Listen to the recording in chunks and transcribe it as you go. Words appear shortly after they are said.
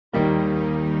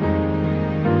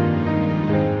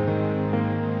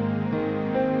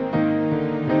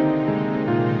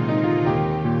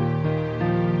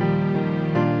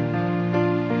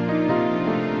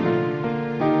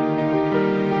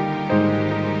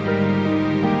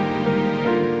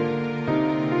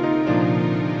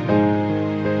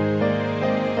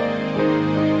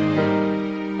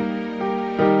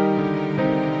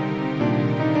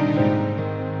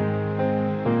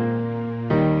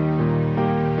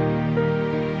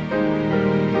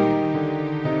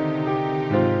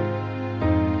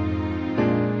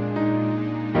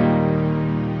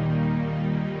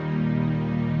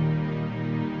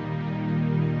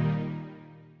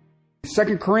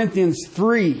2 Corinthians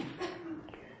 3.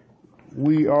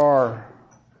 We are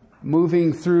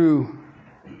moving through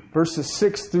verses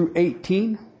 6 through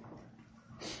 18.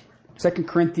 2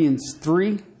 Corinthians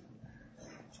 3,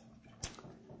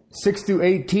 6 through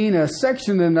 18, a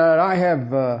section that I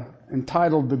have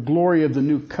entitled The Glory of the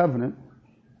New Covenant.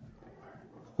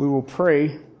 We will pray,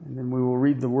 and then we will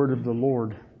read the word of the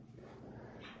Lord.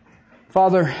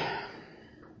 Father,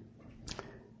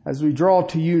 as we draw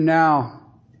to you now,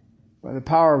 by the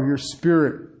power of your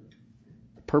Spirit,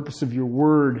 the purpose of your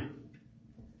word,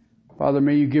 Father,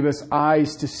 may you give us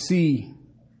eyes to see.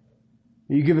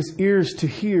 May you give us ears to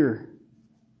hear.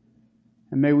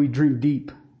 And may we dream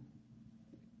deep.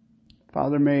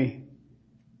 Father, may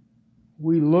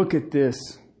we look at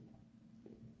this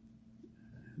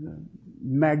the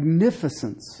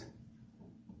magnificence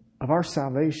of our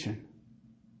salvation.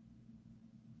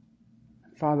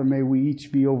 Father, may we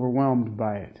each be overwhelmed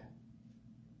by it.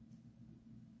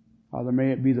 Father,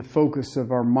 may it be the focus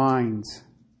of our minds.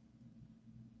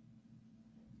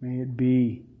 May it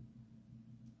be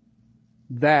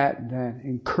that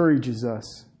encourages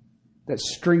us, that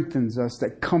strengthens us,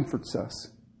 that comforts us.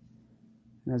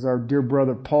 And as our dear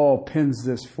brother Paul pens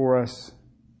this for us,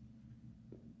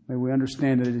 may we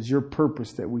understand that it is your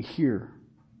purpose that we hear.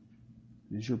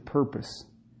 It is your purpose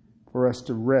for us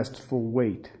to rest full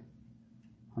weight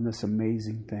on this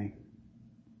amazing thing.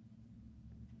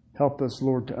 Help us,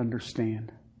 Lord, to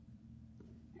understand.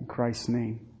 In Christ's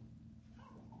name,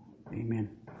 amen.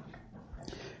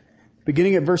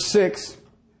 Beginning at verse 6,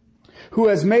 who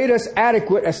has made us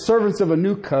adequate as servants of a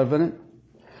new covenant,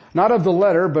 not of the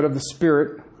letter, but of the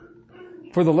Spirit.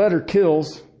 For the letter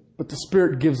kills, but the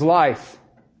Spirit gives life.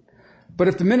 But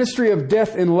if the ministry of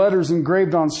death in letters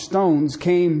engraved on stones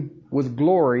came with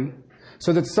glory,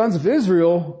 so that the sons of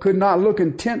Israel could not look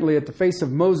intently at the face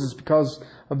of Moses because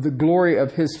of the glory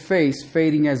of his face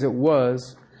fading as it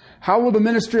was, how will the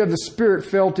ministry of the Spirit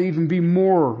fail to even be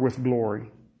more with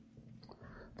glory?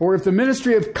 For if the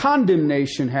ministry of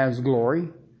condemnation has glory,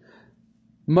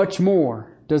 much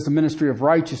more does the ministry of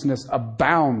righteousness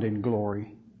abound in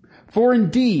glory. For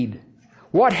indeed,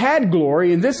 what had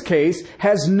glory in this case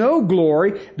has no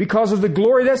glory because of the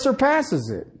glory that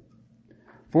surpasses it.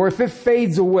 For if it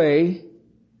fades away,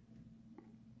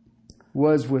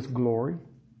 was with glory,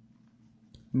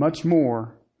 much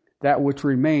more that which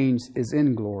remains is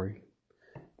in glory.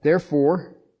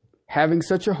 Therefore, having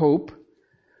such a hope,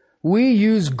 we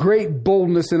use great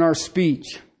boldness in our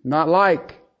speech, not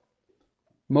like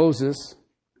Moses,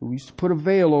 who used to put a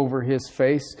veil over his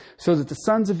face so that the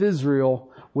sons of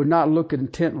Israel would not look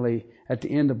intently at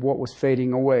the end of what was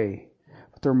fading away.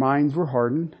 But their minds were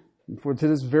hardened, and for to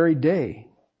this very day,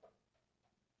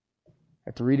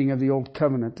 at the reading of the Old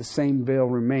Covenant, the same veil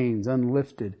remains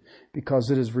unlifted because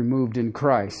it is removed in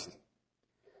Christ.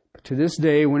 But to this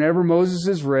day, whenever Moses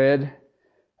is read,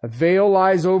 a veil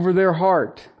lies over their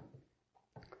heart.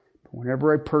 But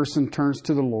whenever a person turns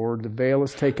to the Lord, the veil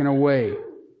is taken away.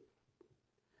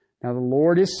 Now the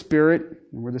Lord is Spirit,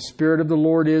 and where the Spirit of the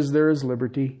Lord is, there is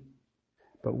liberty.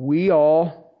 But we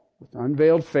all, with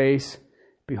unveiled face,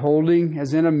 beholding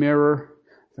as in a mirror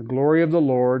the glory of the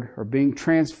Lord, are being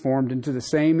transformed into the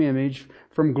same image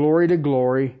from glory to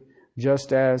glory,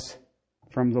 just as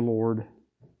from the Lord,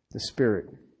 the Spirit.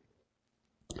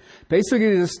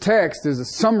 Basically, this text is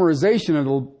a summarization of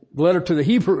the letter to the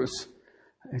Hebrews.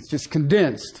 It's just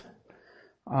condensed.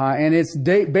 And it's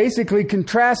basically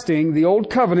contrasting the Old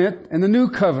Covenant and the New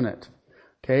Covenant.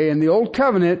 Okay, and the Old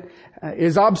Covenant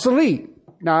is obsolete.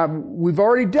 Now, we've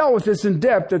already dealt with this in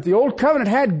depth, that the Old Covenant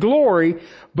had glory,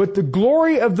 but the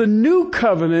glory of the New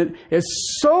Covenant is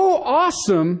so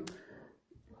awesome,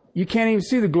 you can't even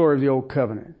see the glory of the Old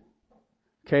Covenant.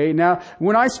 Okay, now,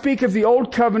 when I speak of the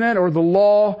Old Covenant or the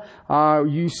law,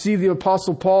 you see the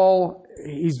Apostle Paul,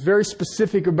 he's very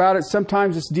specific about it.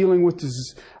 Sometimes it's dealing with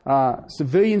the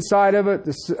civilian side of it,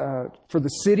 for the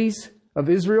cities of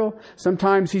Israel.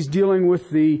 Sometimes he's dealing with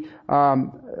the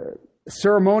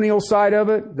ceremonial side of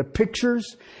it, the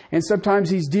pictures. And sometimes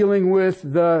he's dealing with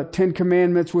the Ten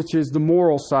Commandments, which is the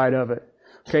moral side of it.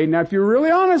 Okay, now if you're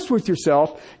really honest with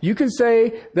yourself, you can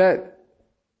say that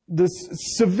the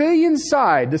civilian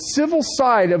side, the civil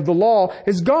side of the law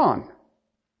is gone.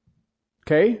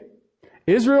 Okay?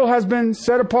 Israel has been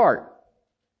set apart.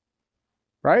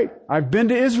 Right? I've been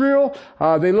to Israel.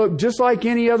 They look just like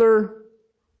any other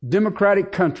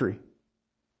democratic country.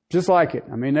 Just like it.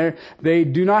 I mean, they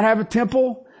do not have a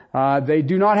temple. They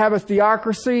do not have a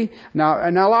theocracy. Now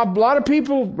a lot of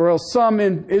people, well, some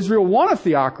in Israel want a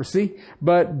theocracy,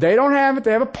 but they don't have it.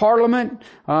 They have a parliament,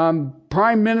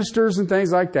 prime ministers and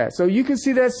things like that. So you can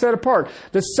see that set apart.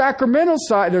 The sacramental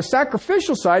side, the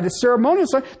sacrificial side, the ceremonial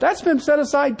side, that's been set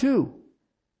aside too.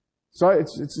 So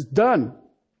it's done.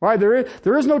 Right?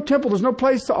 There is no temple. There's no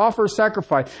place to offer a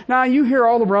sacrifice. Now you hear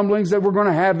all the rumblings that we're going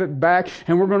to have it back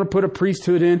and we're going to put a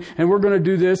priesthood in and we're going to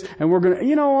do this and we're going to,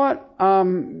 you know what?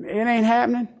 It ain't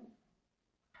happening.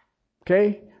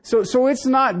 Okay? So it's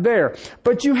not there.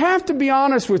 But you have to be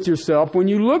honest with yourself. When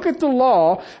you look at the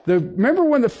law, remember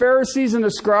when the Pharisees and the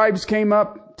scribes came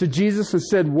up to Jesus and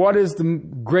said, what is the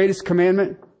greatest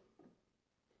commandment?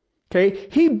 Okay?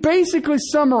 He basically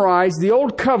summarized the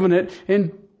old covenant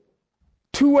in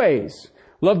 2 ways.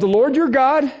 Love the Lord your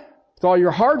God with all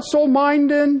your heart, soul,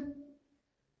 mind, and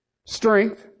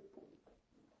strength.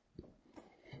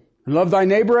 And love thy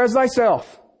neighbor as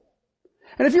thyself.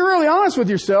 And if you're really honest with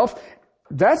yourself,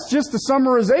 that's just the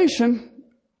summarization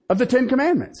of the 10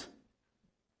 Commandments.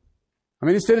 I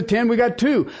mean, instead of 10, we got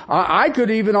 2. I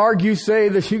could even say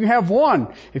that you can have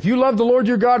 1. If you love the Lord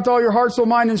your God with all your heart, soul,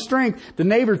 mind, and strength, the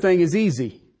neighbor thing is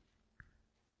easy.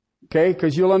 Okay?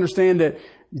 Because you'll understand that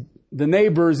the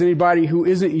neighbor is anybody who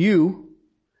isn't you,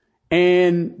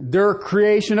 and they're a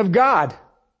creation of God.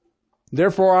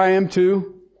 Therefore, I am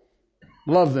to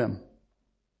love them.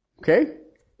 Okay?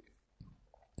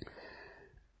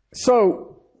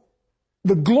 So,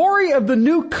 the glory of the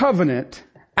new covenant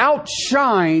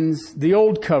outshines the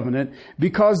old covenant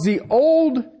because the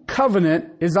old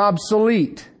covenant is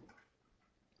obsolete.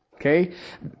 Okay?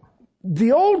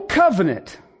 The old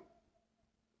covenant,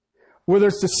 whether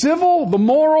it's the civil, the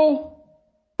moral,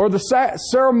 or the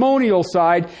ceremonial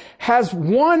side, has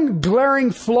one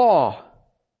glaring flaw.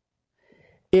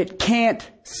 It can't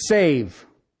save.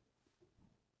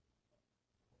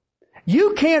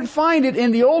 You can't find it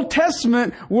in the Old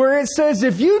Testament where it says,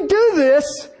 if you do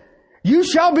this, you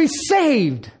shall be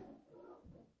saved.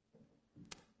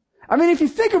 I mean, if you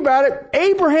think about it,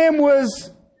 Abraham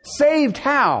was saved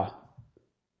how?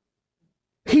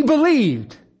 He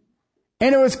believed.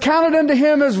 And it was counted unto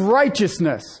him as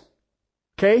righteousness.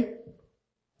 Okay?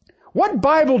 What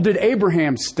Bible did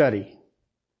Abraham study?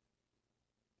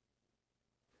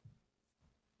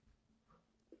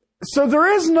 So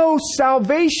there is no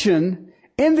salvation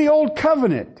in the Old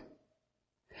Covenant.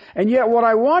 And yet what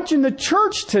I want in the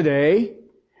church today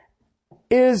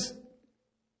is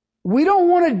we don't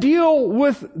want to deal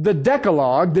with the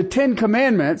Decalogue, the 10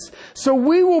 Commandments, so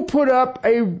we will put up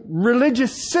a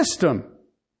religious system.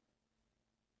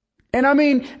 And I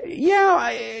mean,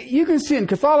 yeah, you can see it in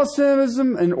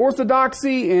Catholicism and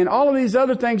Orthodoxy and all of these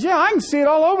other things. Yeah, I can see it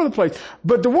all over the place.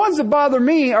 But the ones that bother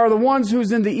me are the ones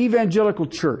who's in the evangelical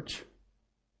church.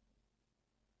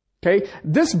 Okay?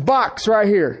 This box right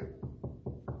here.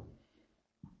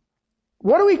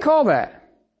 What do we call that?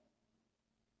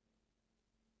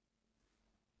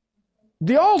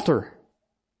 The altar.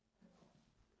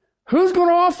 Who's going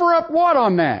to offer up what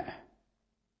on that?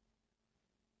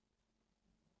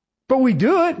 But we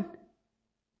do it.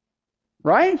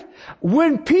 Right?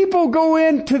 When people go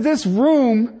into this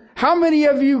room, how many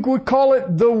of you would call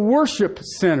it the worship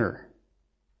center?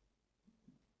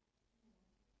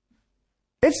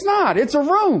 It's not. It's a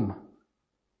room.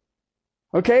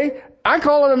 Okay? I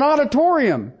call it an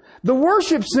auditorium. The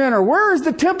worship center. Where is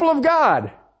the temple of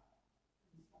God?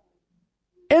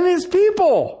 In His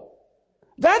people.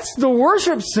 That's the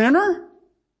worship center.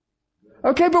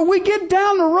 Okay, but we get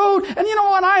down the road, and you know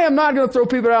what? I am not going to throw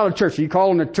people out of church. Are you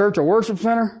calling the church a worship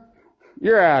center?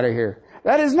 You're out of here.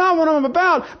 That is not what I'm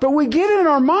about. But we get in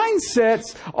our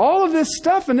mindsets all of this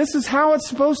stuff, and this is how it's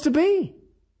supposed to be.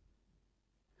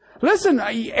 Listen,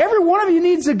 every one of you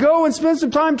needs to go and spend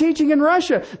some time teaching in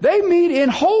Russia. They meet in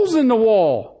holes in the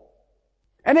wall,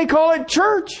 and they call it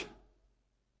church.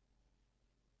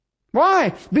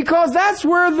 Why? Because that's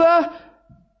where the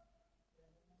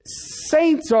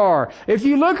saints are. If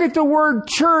you look at the word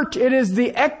church, it is the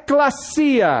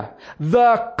ecclesia,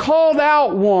 the called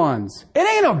out ones. It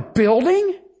ain't a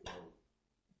building.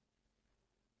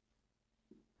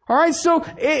 Alright, so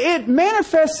it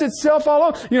manifests itself all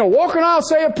over. You know, walk an aisle,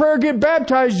 say a prayer, get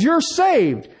baptized, you're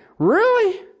saved.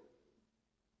 Really?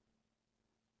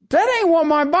 That ain't what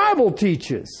my Bible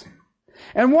teaches.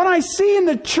 And what I see in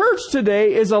the church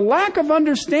today is a lack of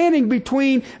understanding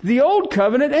between the old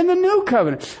covenant and the new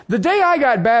covenant. The day I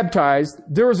got baptized,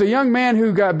 there was a young man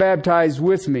who got baptized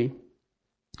with me.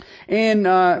 And,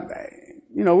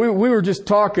 we were just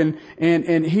talking,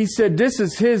 and he said this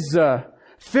is his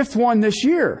fifth one this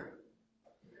year.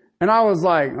 And I was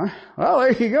like, well,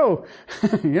 there you go.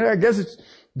 I guess it's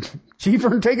cheaper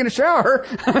than taking a shower.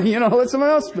 Let someone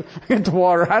else get the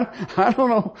water. I don't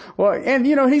know. Well, and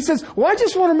he says, well, I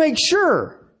just want to make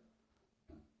sure.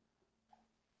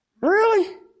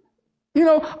 Really?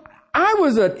 I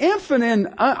was an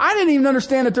infant I didn't even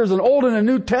understand that there's an Old and a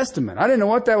New Testament. I didn't know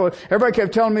what that was. Everybody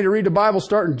kept telling me to read the Bible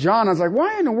starting John. I was like,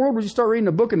 why in the world would you start reading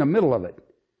a book in the middle of it?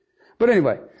 But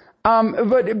anyway,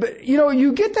 but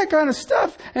you get that kind of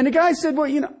stuff. And the guy said,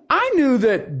 well, I knew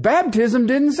that baptism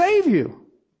didn't save you.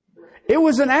 It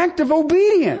was an act of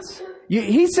obedience.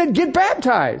 He said, get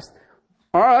baptized.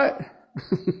 All right.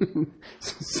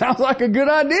 Sounds like a good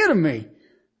idea to me.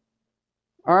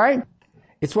 All right.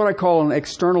 It's what I call an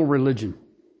external religion.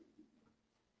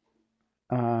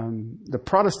 The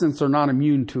Protestants are not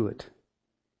immune to it.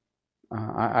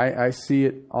 I see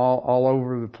it all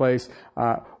over the place.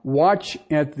 Watch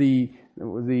at the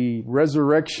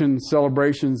resurrection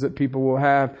celebrations that people will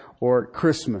have, or at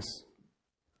Christmas.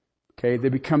 Okay, they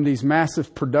become these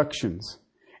massive productions.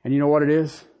 And you know what it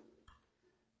is?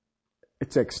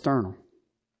 It's external.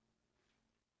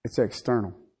 It's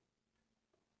external.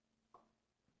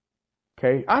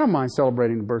 Okay, I don't mind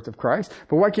celebrating the birth of Christ,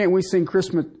 but why can't we sing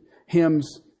Christmas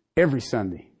hymns every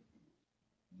Sunday?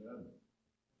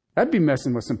 That'd be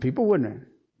messing with some people, wouldn't it?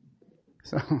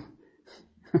 So,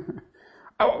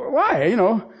 why?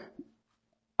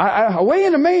 Away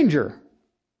in the manger.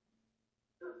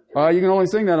 You can only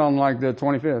sing that on like the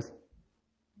 25th,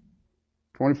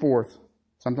 24th,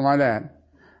 something like that.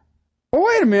 Well,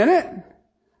 wait a minute.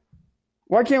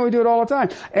 Why can't we do it all the time?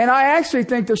 And I actually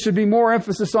think there should be more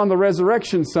emphasis on the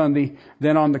Resurrection Sunday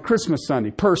than on the Christmas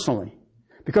Sunday, personally.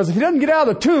 Because if he doesn't get out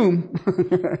of the tomb,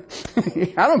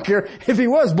 I don't care if he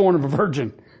was born of a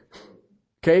virgin.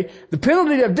 Okay? The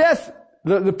penalty of death,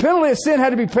 the penalty of sin had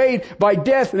to be paid by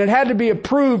death, and it had to be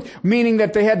approved, meaning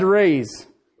that they had to raise.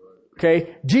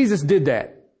 Okay? Jesus did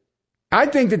that. I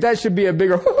think that should be a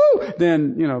bigger whoo-hoo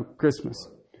than, Christmas.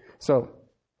 So,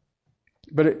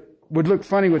 but it would look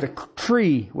funny with a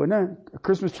tree, wouldn't it? A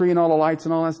Christmas tree and all the lights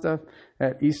and all that stuff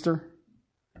at Easter.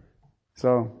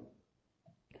 So,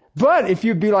 but if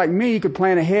you'd be like me, you could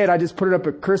plan ahead. I just put it up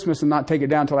at Christmas and not take it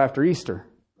down until after Easter.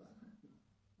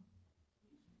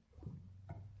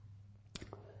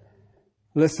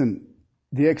 Listen,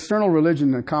 the external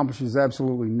religion accomplishes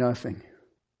absolutely nothing.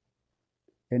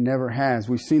 It never has.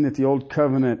 We've seen that the Old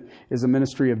Covenant is a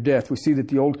ministry of death. We see that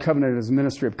the Old Covenant is a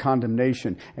ministry of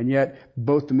condemnation. And yet,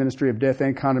 both the ministry of death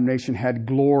and condemnation had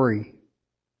glory.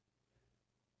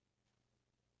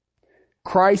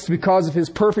 Christ, because of His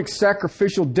perfect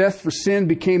sacrificial death for sin,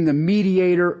 became the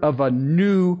mediator of a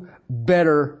new,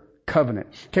 better covenant.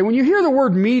 Okay, when you hear the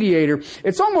word mediator,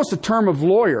 it's almost a term of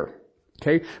lawyer.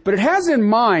 Okay, but it has in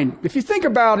mind, if you think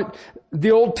about it,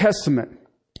 the Old Testament,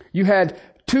 you had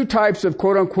two types of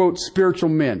quote-unquote spiritual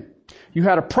men. You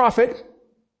had a prophet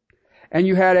and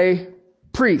you had a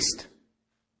priest.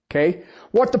 Okay?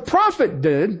 What the prophet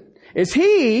did is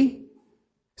he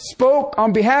spoke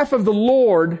on behalf of the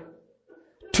Lord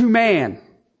to man.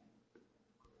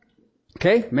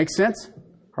 Okay? Makes sense?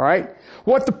 All right?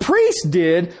 What the priest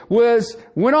did was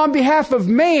went on behalf of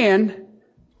man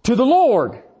to the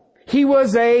Lord. He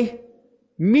was a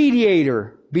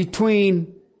mediator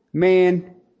between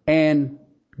man and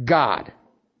God.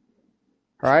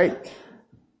 All right?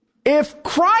 If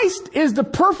Christ is the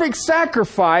perfect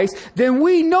sacrifice, then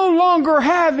we no longer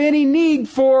have any need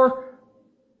for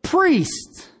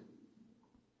priests.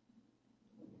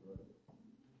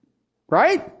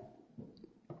 Right?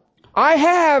 I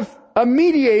have a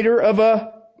mediator of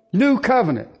a new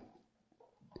covenant.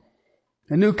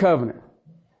 A new covenant.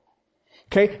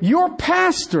 Okay? Your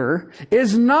pastor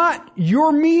is not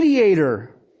your mediator.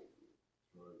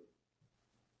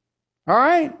 All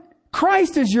right?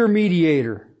 Christ is your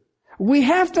mediator. We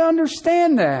have to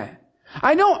understand that.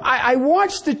 I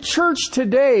watch the church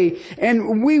today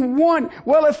and we want,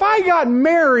 well, if I got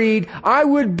married, I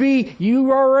would be,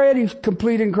 you already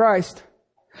complete in Christ.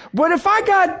 But if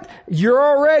you're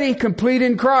already complete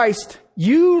in Christ,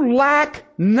 you lack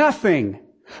nothing.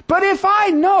 But if I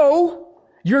know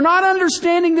you're not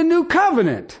understanding the new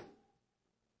covenant,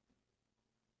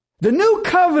 the new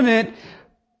covenant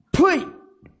put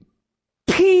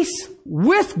peace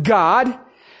with God,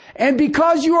 and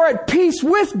because you are at peace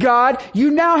with God, you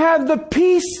now have the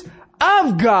peace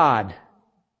of God.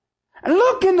 And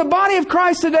look in the body of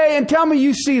Christ today and tell me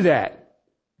you see that.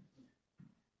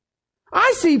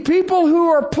 I see people who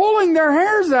are pulling their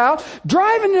hairs out,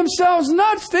 driving themselves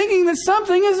nuts, thinking that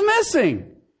something is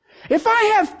missing. If I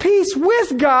have peace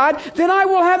with God, then I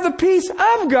will have the peace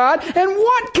of God. And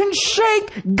what can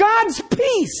shake God's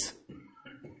peace?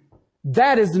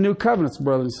 That is the new covenant,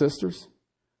 brothers and sisters.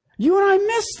 You and I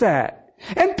miss that.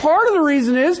 And part of the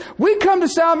reason is we come to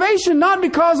salvation not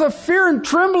because of fear and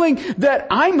trembling that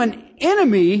I'm an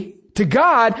enemy to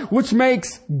God, which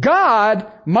makes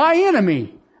God my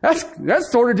enemy.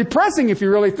 That's sort of depressing if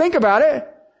you really think about it.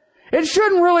 It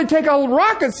shouldn't really take a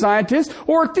rocket scientist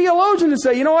or a theologian to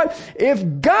say, you know what?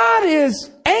 If God is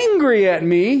angry at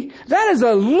me, that is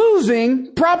a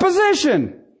losing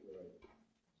proposition.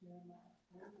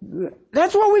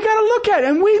 That's what we got to look at,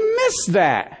 and we miss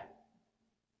that.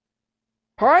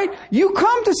 All right? You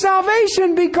come to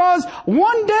salvation because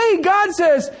one day God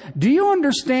says, do you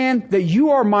understand that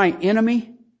you are my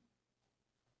enemy?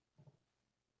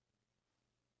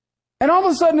 And all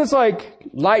of a sudden it's like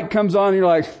light comes on and you're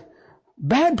like,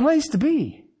 bad place to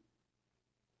be.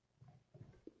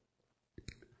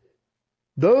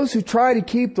 Those who try to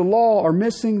keep the law are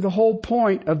missing the whole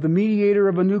point of the mediator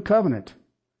of a new covenant.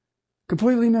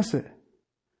 Completely miss it.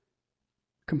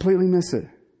 Completely miss it.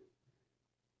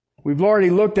 We've already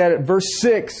looked at it. Verse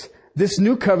 6, this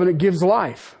new covenant gives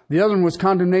life. The other one was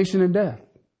condemnation and death.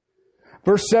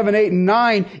 Verse 7, 8, and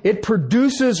 9, it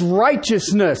produces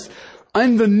righteousness.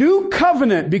 In the new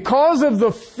covenant, because of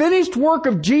the finished work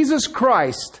of Jesus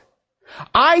Christ,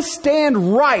 I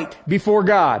stand right before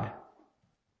God.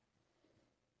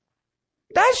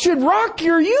 That should rock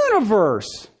your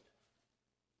universe.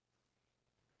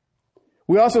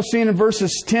 We also see in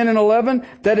verses 10 and 11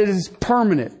 that it is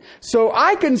permanent. So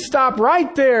I can stop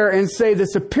right there and say the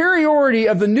superiority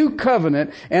of the new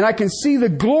covenant, and I can see the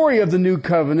glory of the new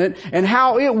covenant and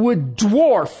how it would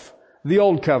dwarf the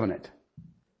old covenant.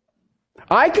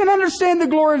 I can understand the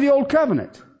glory of the old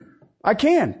covenant. I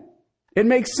can. It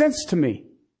makes sense to me.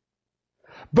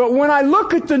 But when I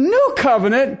look at the new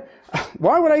covenant,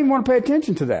 why would I even want to pay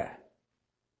attention to that?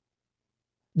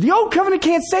 The old covenant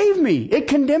can't save me. It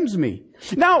condemns me.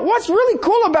 Now, what's really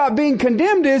cool about being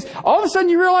condemned is all of a sudden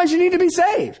you realize you need to be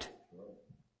saved.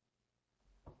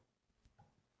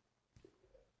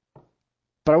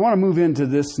 But I want to move into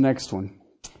this next one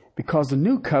because the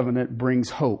new covenant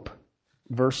brings hope.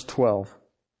 Verse 12.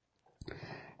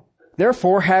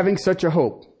 Therefore, having such a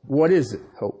hope. What is it?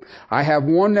 Hope. I have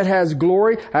one that has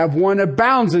glory. I have one that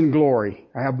abounds in glory.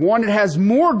 I have one that has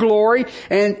more glory,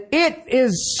 and it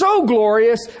is so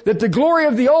glorious that the glory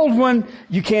of the old one,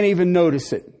 you can't even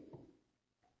notice it.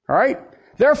 All right?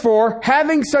 Therefore,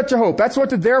 having such a hope. That's what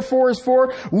the therefore is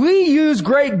for. We use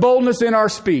great boldness in our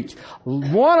speech.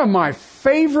 One of my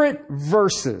favorite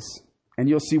verses, and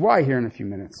you'll see why here in a few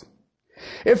minutes.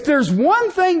 If there's one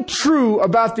thing true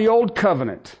about the old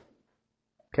covenant,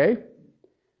 okay?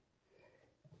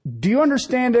 Do you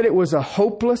understand that it was a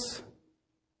hopeless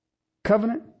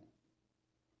covenant?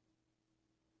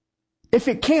 If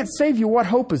it can't save you, what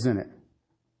hope is in it?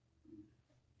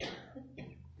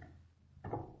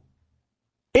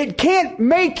 It can't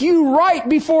make you right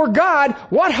before God.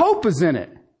 What hope is in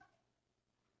it?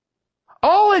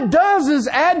 All it does is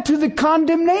add to the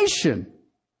condemnation.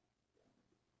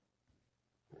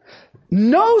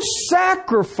 No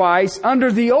sacrifice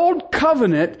under the old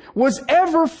covenant was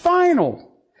ever final.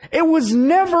 It was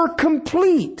never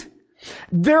complete.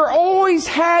 There always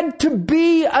had to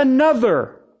be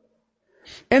another.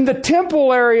 In the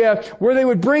temple area where they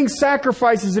would bring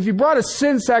sacrifices, if you brought a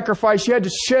sin sacrifice, you had to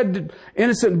shed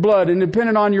innocent blood. And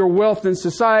depending on your wealth in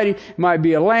society, it might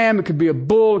be a lamb, it could be a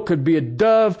bull, it could be a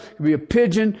dove, it could be a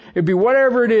pigeon, it could be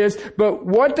whatever it is. But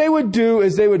what they would do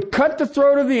is they would cut the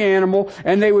throat of the animal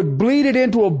and they would bleed it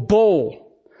into a bowl.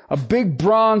 A big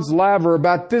bronze laver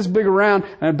about this big around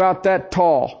and about that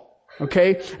tall.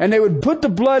 Okay? And they would put the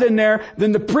blood in there.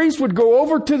 Then the priest would go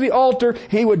over to the altar.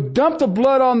 He would dump the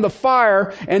blood on the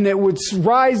fire and it would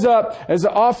rise up as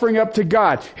an offering up to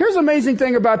God. Here's the amazing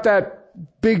thing about that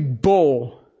big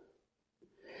bowl.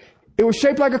 It was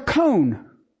shaped like a cone.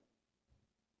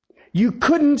 You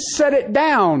couldn't set it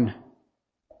down.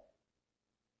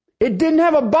 It didn't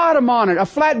have a bottom on it, a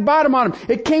flat bottom on it.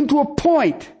 It came to a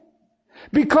point.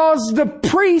 Because the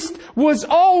priest was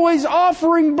always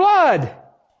offering blood.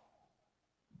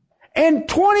 And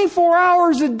 24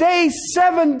 hours a day,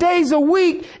 7 days a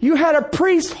week, you had a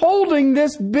priest holding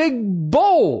this big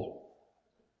bowl.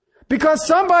 Because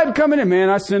somebody would come in and,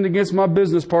 man, I sinned against my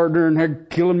business partner and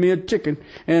had killing me a chicken.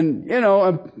 And,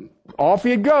 off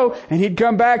he'd go. And he'd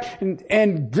come back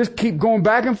and just keep going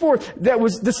back and forth.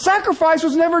 The sacrifice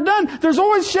was never done. There's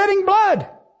always shedding blood.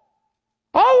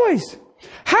 Always.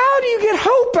 How do you get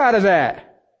hope out of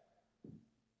that?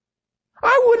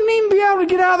 I wouldn't even be able to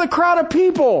get out of the crowd of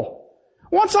people.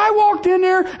 Once I walked in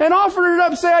there and offered it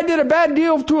up, say I did a bad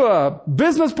deal to a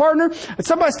business partner, and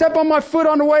somebody stepped on my foot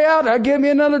on the way out, I'd give me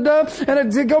another dove, and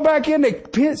I'd go back in, they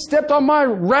stepped on my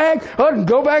rag, I'd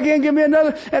go back in, give me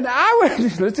another, and I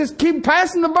would, let's just keep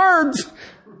passing the birds.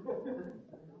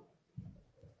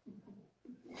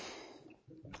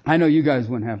 I know you guys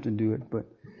wouldn't have to do it, but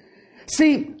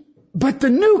see, but the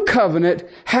new covenant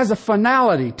has a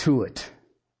finality to it.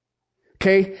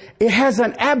 Okay? It has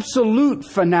an absolute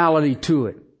finality to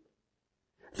it.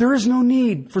 There is no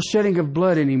need for shedding of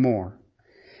blood anymore.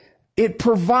 It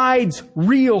provides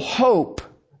real hope.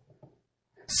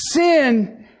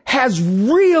 Sin has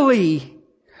really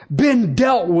been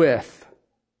dealt with.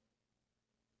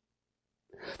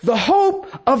 The hope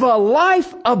of a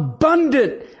life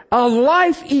abundant, a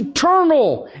life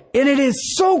eternal. And it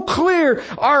is so clear.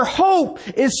 Our hope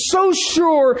is so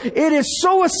sure. It is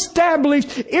so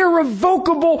established,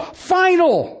 irrevocable,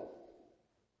 final.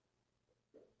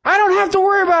 I don't have to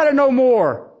worry about it no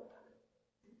more.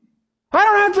 I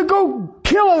don't have to go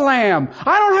kill a lamb.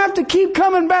 I don't have to keep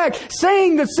coming back,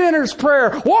 saying the sinner's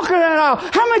prayer, walking that aisle.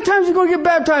 How many times are you going to get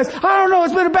baptized? I don't know.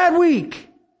 It's been a bad week.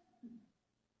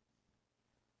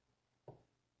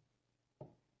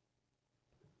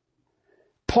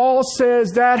 Paul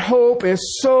says that hope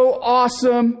is so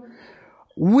awesome,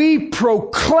 we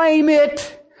proclaim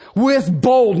it with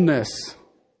boldness.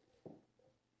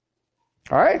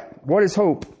 All right? What is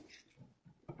hope?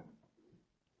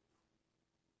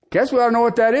 Guess we ought to know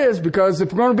what that is, because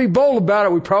if we're going to be bold about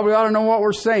it, we probably ought to know what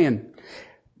we're saying.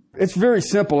 It's very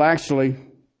simple, actually.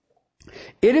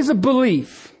 It is a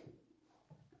belief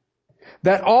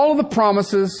that all of the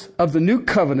promises of the new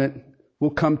covenant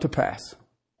will come to pass.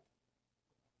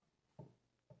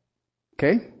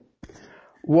 Okay?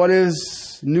 What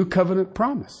is new covenant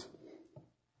promise?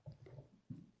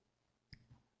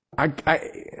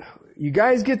 You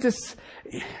guys get this.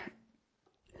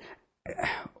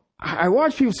 I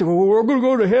watch people say, well, we're going to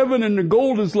go to heaven and the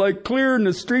gold is like clear and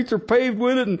the streets are paved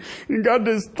with it, and you got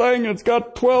this thing that's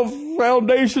got 12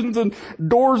 foundations and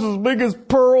doors as big as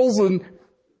pearls, and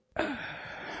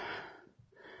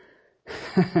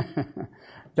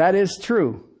that is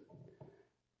true.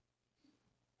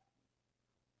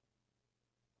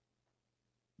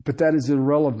 But that is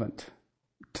irrelevant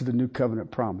to the new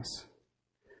covenant promise.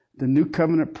 The new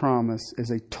covenant promise is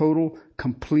a total,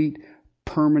 complete,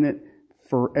 permanent,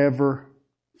 forever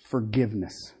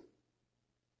forgiveness.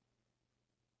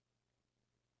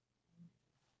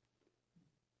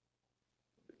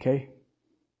 Okay?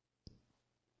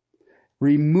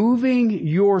 Removing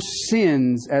your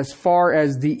sins as far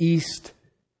as the east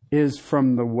is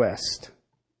from the west.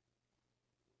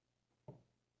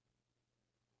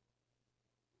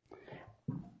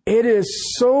 It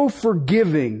is so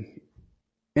forgiving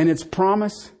in its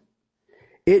promise.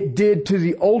 It did to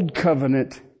the old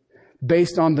covenant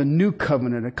based on the new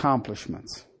covenant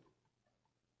accomplishments.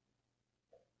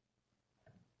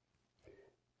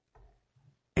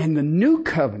 In the new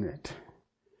covenant,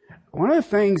 one of the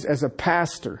things as a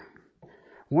pastor,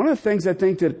 one of the things I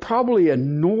think that probably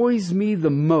annoys me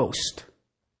the most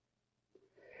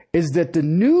is that the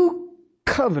new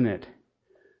covenant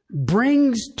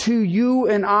brings to you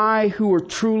and I who are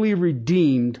truly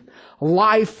redeemed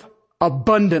life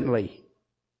abundantly.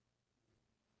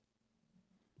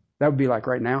 That would be like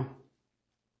right now.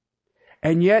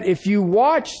 And yet, if you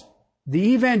watch the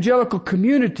evangelical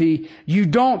community, you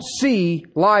don't see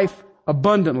life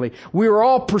abundantly. We are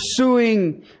all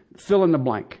pursuing fill in the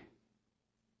blank.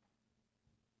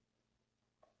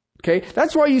 Okay?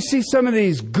 That's why you see some of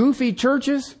these goofy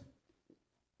churches.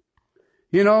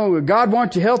 You know, God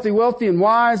wants you healthy, wealthy, and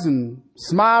wise, and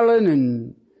smiling,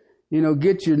 and, you know,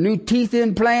 get your new teeth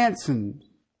implants, and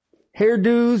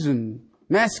hairdos, and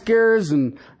mascaras,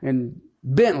 and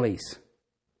Bentleys.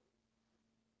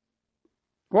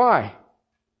 Why?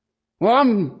 Well,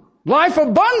 I'm life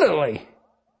abundantly.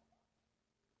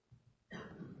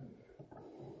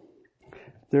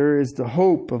 There is the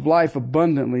hope of life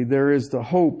abundantly. There is the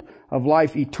hope of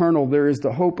life eternal. There is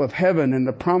the hope of heaven, and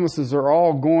the promises are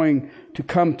all going to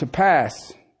come to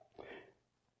pass.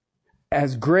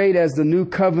 As great as the new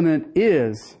covenant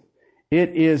is,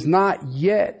 it is not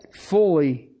yet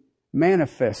fully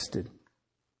manifested.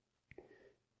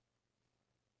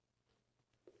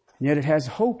 Yet it has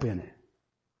hope in it.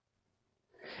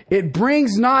 It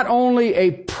brings not only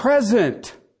a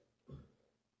present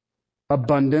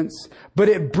abundance, but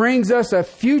it brings us a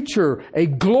future, a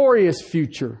glorious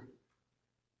future.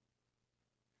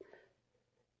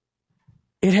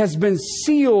 It has been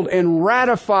sealed and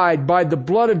ratified by the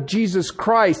blood of Jesus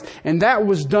Christ, and that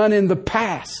was done in the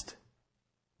past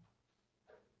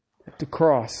at the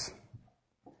cross.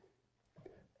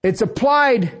 It's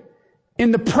applied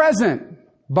in the present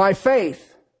by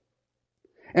faith.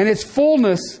 And its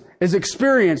fullness is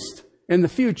experienced in the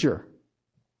future.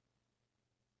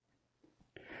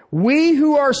 We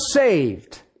who are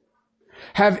saved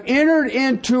have entered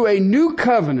into a new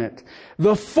covenant.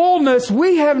 The fullness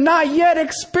we have not yet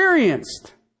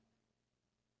experienced.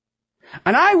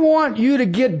 And I want you to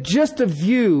get just a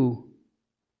view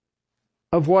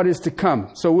of what is to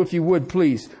come. So if you would,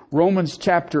 please, Romans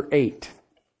chapter 8.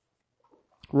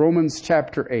 Romans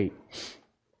chapter 8.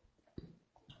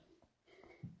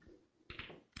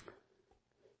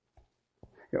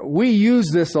 We use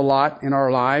this a lot in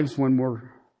our lives when we're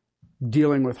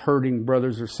dealing with hurting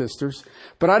brothers or sisters.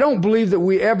 But I don't believe that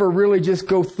we ever really just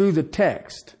go through the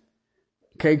text.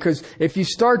 Okay, because if you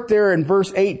start there in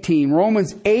verse 18,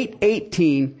 Romans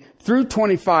 8:18 through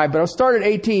 25, but I'll start at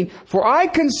 18. For I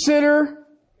consider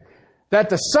that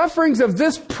the sufferings of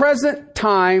this present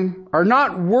time are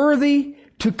not worthy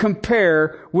to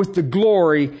compare with the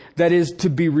glory that is to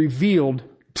be revealed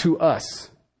to us.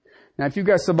 Now, if you've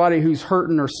got somebody who's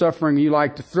hurting or suffering, you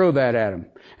like to throw that at them.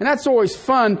 And that's always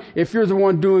fun if you're the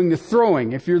one doing the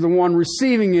throwing. If you're the one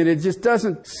receiving it, it just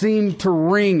doesn't seem to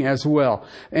ring as well.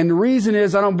 And the reason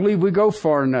is I don't believe we go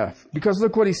far enough. Because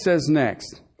look what he says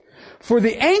next. For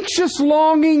the anxious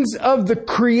longings of the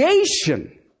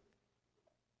creation.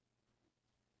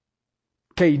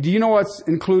 Okay, do you know what's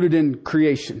included in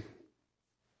creation?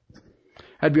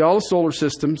 That'd be all the solar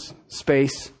systems,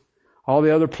 space, all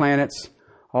the other planets,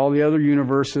 all the other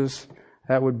universes.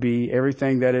 That would be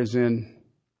everything that is in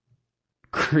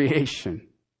creation.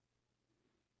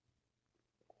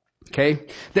 Okay?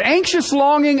 The anxious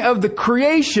longing of the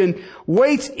creation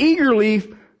waits eagerly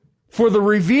for the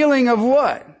revealing of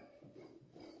what?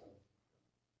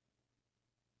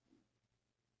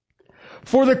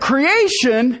 For the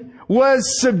creation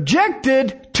was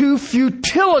subjected to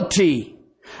futility,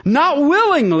 not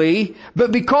willingly,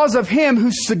 but because of him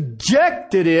who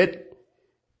subjected it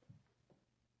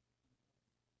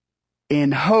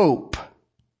in hope.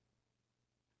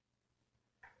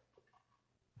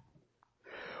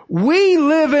 We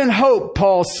live in hope,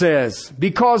 Paul says,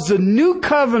 because the new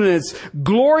covenant's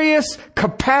glorious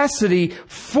capacity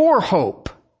for hope.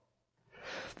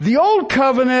 The old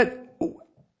covenant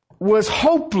was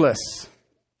hopeless.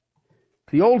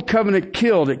 The old covenant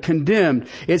killed, it condemned,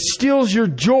 it steals your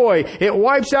joy, it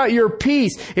wipes out your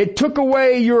peace, it took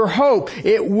away your hope,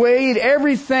 it made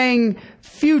everything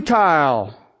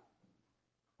futile.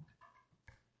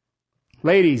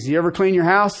 Ladies, you ever clean your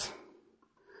house?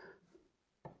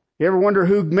 You ever wonder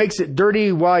who makes it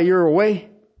dirty while you're away?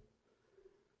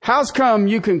 How's come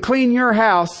you can clean your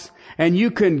house and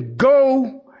you can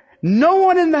go, no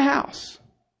one in the house,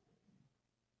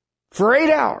 for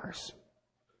 8 hours,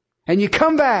 and you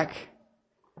come back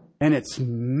and it's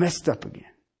messed up again?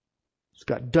 It's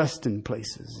got dust in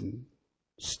places and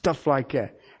stuff like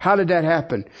that. How did that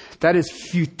happen? That is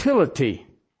futility.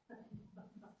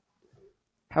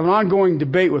 I have an ongoing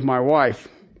debate with my wife.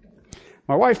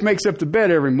 My wife makes up the bed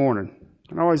every morning.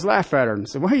 And I always laugh at her and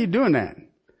say, why are you doing that?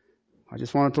 I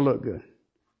just want it to look good.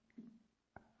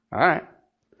 All right.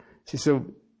 She said,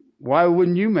 why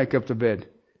wouldn't you make up the bed?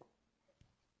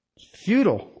 It's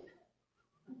futile.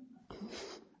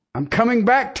 I'm coming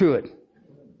back to it.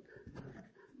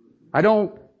 I'm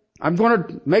going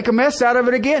to make a mess out of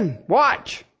it again.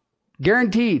 Watch.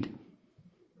 Guaranteed.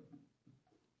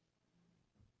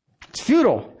 It's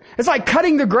futile. It's like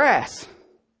cutting the grass.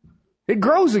 It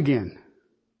grows again.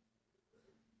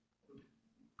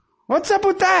 What's up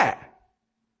with that?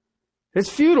 It's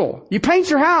futile. You paint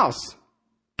your house.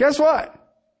 Guess what?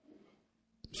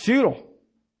 It's futile.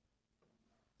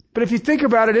 But if you think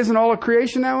about it, isn't all of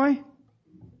creation that way?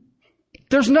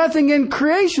 There's nothing in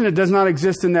creation that does not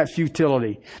exist in that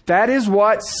futility. That is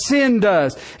what sin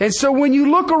does. And so when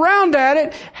you look around at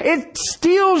it, it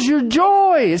steals your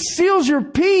joy. It steals your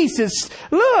peace.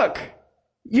 Look,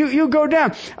 you go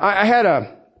down. I had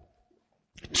a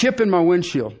chip in my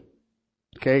windshield.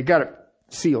 Okay, got it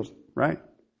sealed, right?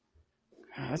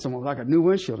 That's almost like a new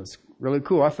windshield. It's really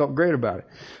cool. I felt great about it.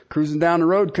 Cruising down the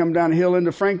road, come down the hill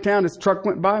into Franktown. This truck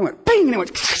went by, went bing, and it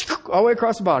went all the way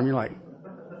across the bottom. You're like,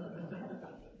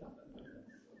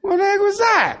 what the heck was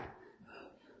that?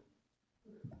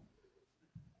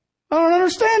 I don't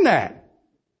understand that.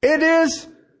 It is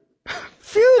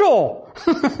futile.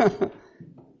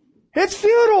 It's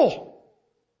futile.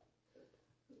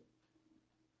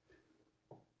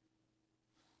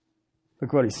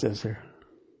 Look what he says here.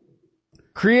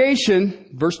 Creation,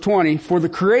 verse 20, for the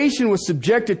creation was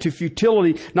subjected to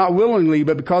futility, not willingly,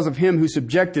 but because of him who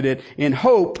subjected it, in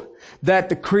hope that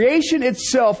the creation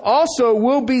itself also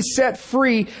will be set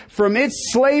free from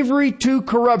its slavery to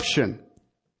corruption.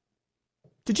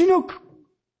 Did you know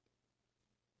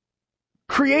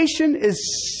creation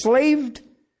is slaved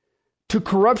to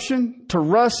corruption, to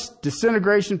rust,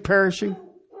 disintegration, perishing?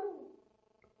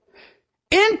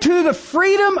 Into the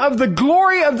freedom of the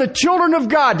glory of the children of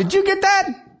God. Did you get that?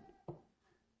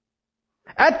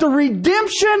 At the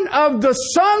redemption of the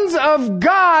sons of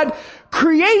God,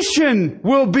 creation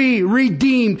will be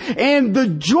redeemed, and the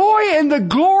joy and the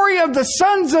glory of the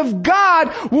sons of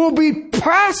God will be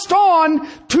passed on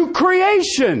to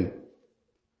creation.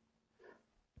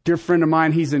 Dear friend of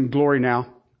mine, he's in glory now.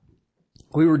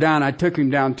 I took him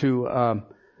down to,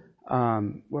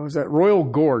 Royal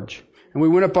Gorge. And we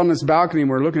went up on this balcony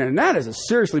and we were looking at it. And that is a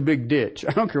seriously big ditch.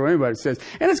 I don't care what anybody says.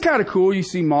 And it's kind of cool. You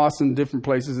see moss in different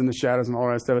places in the shadows and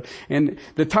all that stuff. And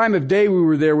the time of day we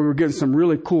were there, we were getting some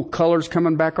really cool colors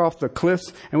coming back off the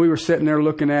cliffs. And we were sitting there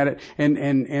looking at it.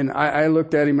 And I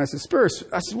looked at him. I said, Spurs,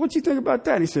 what do you think about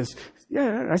that? And he says,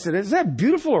 yeah. I said, is that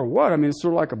beautiful or what? I mean, it's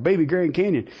sort of like a baby Grand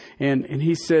Canyon. And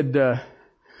he said,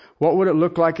 what would it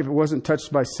look like if it wasn't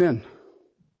touched by sin?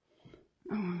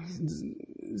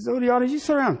 Zodhiates, you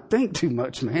sit around and think too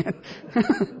much, man.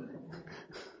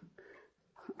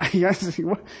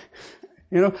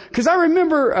 Because I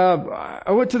remember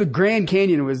I went to the Grand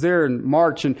Canyon. It was there in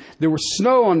March, and there was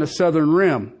snow on the southern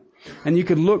rim. And you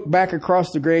could look back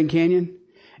across the Grand Canyon.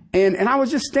 And I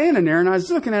was just standing there, and I was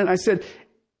looking at it, and I said,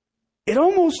 it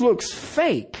almost looks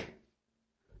fake.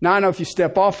 Now, I know if you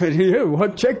step off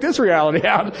it, check this reality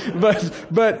out.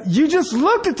 But you just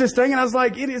looked at this thing, and I was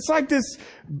like, it's like this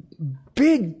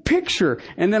big picture.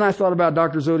 And then I thought about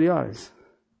Dr. Zodhiates.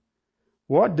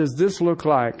 What does this look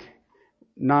like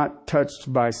not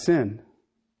touched by sin?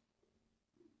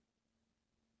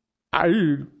 I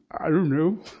don't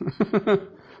know.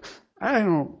 I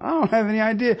don't have any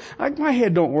idea. My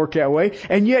head don't work that way.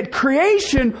 And yet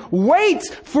creation waits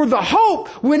for the hope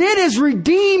when it is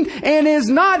redeemed and is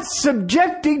not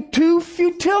subjected to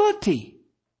futility.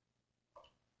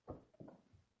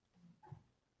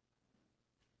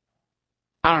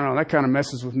 I don't know. That kind of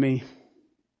messes with me.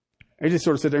 I just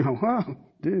sort of sit there and go, wow,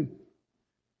 dude.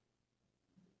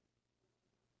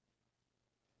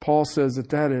 Paul says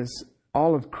that is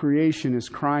all of creation is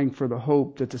crying for the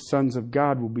hope that the sons of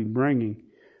God will be bringing.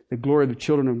 The glory of the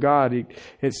children of God.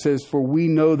 It says, for we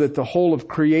know that the whole of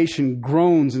creation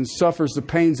groans and suffers the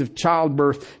pains of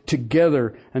childbirth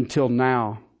together until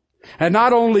now. And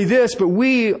not only this,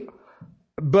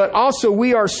 but also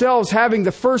we ourselves, having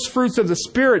the first fruits of the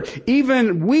Spirit,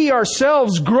 even we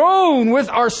ourselves groan with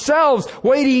ourselves,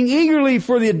 waiting eagerly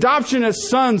for the adoption as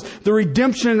sons, the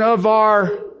redemption of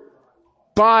our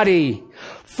body.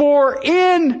 For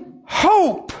in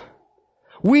hope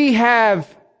we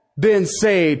have been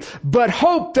saved. But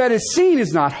hope that is seen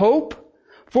is not hope.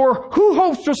 For who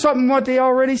hopes for something what they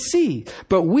already see?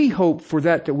 But we hope for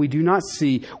that we do not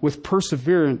see. With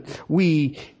perseverance,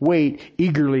 we wait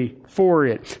eagerly for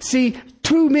it. See,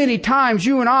 too many times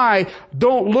you and I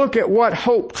don't look at what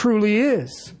hope truly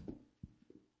is.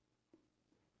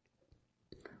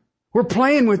 We're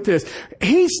playing with this.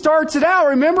 He starts it out.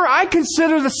 Remember, I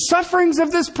consider the sufferings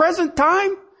of this present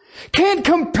time can't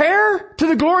compare to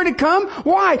the glory to come.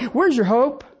 Why? Where's your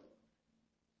hope?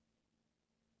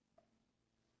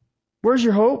 Where's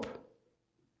your hope?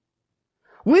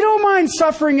 We don't mind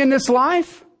suffering in this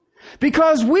life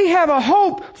because we have a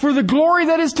hope for the glory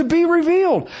that is to be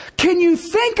revealed. Can you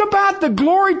think about the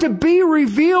glory to be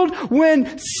revealed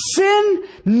when sin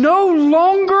no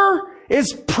longer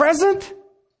is present?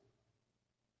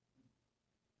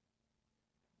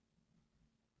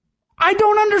 I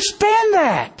don't understand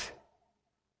that.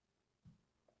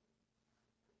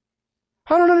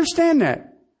 I don't understand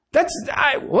that.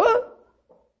 What?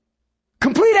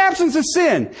 Complete absence of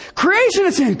sin. Creation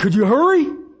of sin. Could you hurry?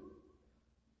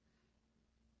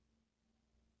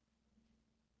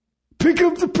 Pick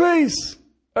up the pace.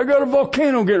 I got a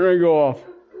volcano getting ready to go off.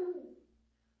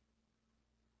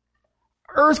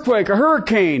 Earthquake, a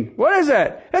hurricane. What is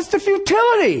that? That's the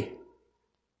futility.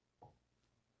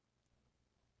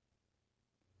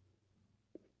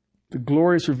 The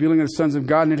glorious revealing of the sons of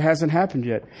God, and it hasn't happened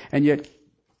yet. And yet,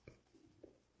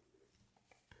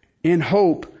 in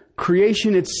hope,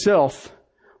 creation itself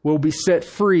will be set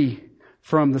free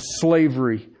from the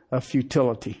slavery of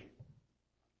futility.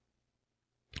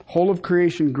 Whole of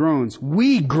creation groans.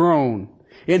 We groan.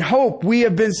 In hope, we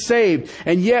have been saved.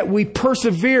 And yet we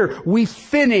persevere. We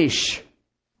finish.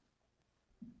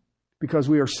 Because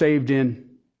we are saved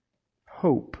in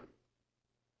hope.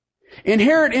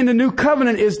 Inherent in the new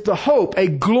covenant is the hope, a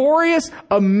glorious,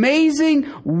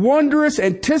 amazing, wondrous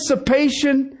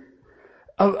anticipation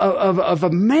of a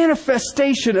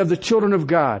manifestation of the children of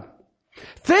God.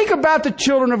 Think about the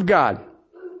children of God.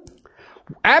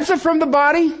 Absent from the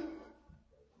body,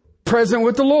 present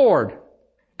with the Lord.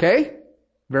 Okay?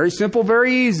 Very simple,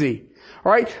 very easy.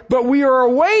 All right? But we are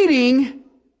awaiting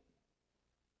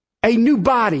a new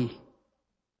body.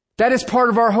 That is part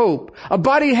of our hope. A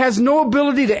body has no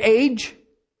ability to age.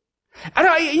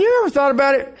 You ever thought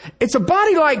about it? It's a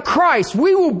body like Christ.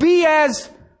 We will be as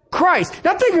Christ.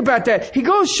 Now think about that. He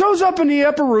shows up in the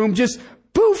upper room, just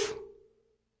poof.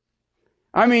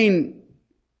 I mean,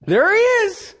 there he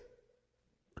is.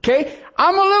 Okay,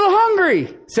 I'm a little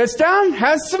hungry. Sits down,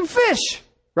 has some fish.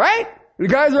 Right? The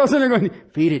guys are all sitting there going,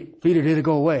 feed it, it'll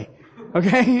go away.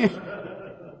 Okay?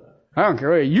 I don't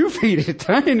care. You feed it.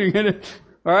 I ain't gonna,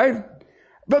 all right?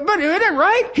 But isn't it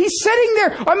right? He's sitting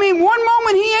there. I mean, one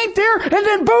moment he ain't there, and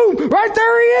then boom, right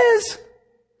there he is.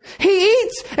 He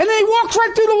eats, and then he walks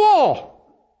right through the wall.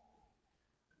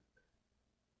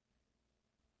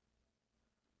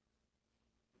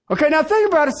 Okay, now think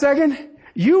about it a second.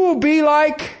 You will be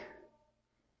like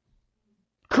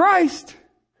Christ.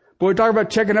 Boy, talk about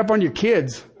checking up on your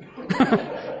kids.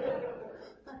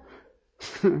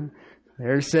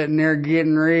 They're sitting there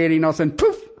getting ready, and all of a sudden,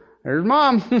 poof, there's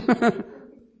mom.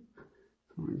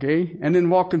 Okay, and then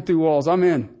walking through walls. I'm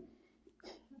in.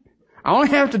 I only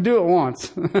have to do it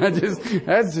once.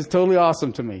 That's just totally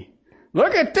awesome to me.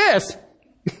 Look at this.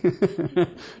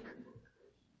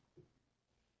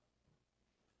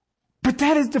 But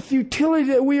that is the futility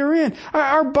that we are in.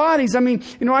 Our bodies, I mean,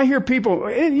 I hear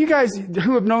people, you guys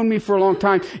who have known me for a long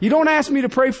time, you don't ask me to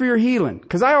pray for your healing,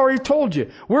 because I already told you.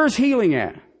 Where's healing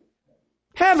at?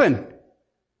 Heaven.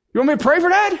 You want me to pray for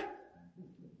that?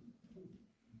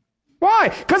 Why?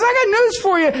 Because I got news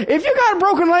for you. If you got a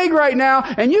broken leg right now,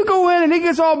 and you go in and it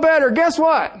gets all better, guess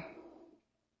what?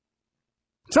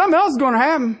 Something else is going to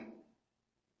happen.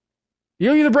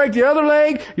 You'll either break the other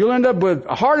leg, you'll end up with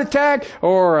a heart attack,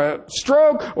 or a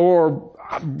stroke, or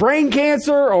brain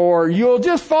cancer, or you'll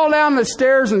just fall down the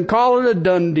stairs and call it a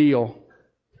done deal.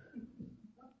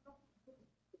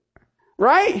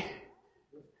 Right?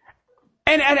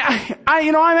 And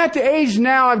I'm at the age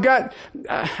now,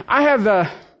 I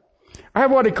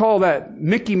have what they call that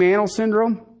Mickey Mantle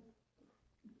syndrome.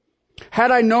 Had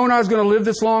I known I was going to live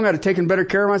this long, I'd have taken better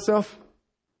care of myself.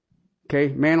 Okay,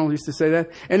 Mantle used to say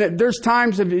that. And there's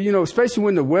times, especially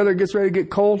when the weather gets ready to get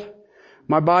cold,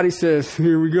 my body says,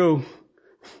 here we go.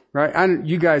 Right?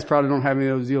 You guys probably don't have any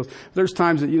of those deals. There's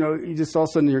times that, you just all of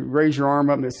a sudden you raise your arm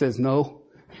up and it says no.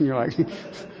 And you're like,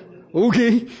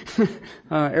 okay.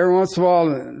 Every once in a while,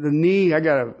 the knee, I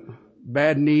got a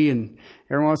bad knee, and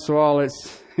every once in a while it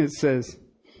says,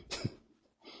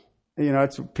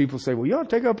 that's what people say, well, you ought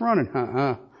to take up running.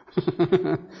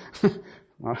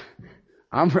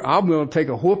 I'm going to take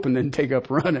a whoop and then take up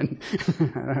running.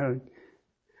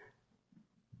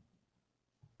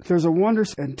 There's a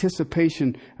wondrous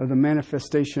anticipation of the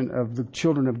manifestation of the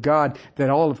children of God that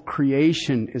all of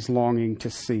creation is longing to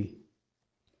see.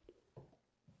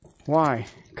 Why?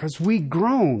 Because we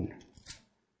groan.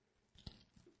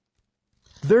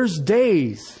 There's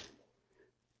days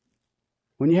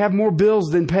when you have more bills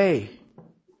than pay.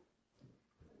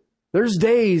 There's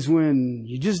days when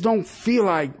you just don't feel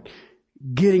like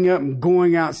getting up and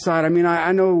going outside. I mean,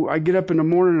 I know I get up in the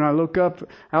morning and I look up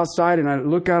outside and I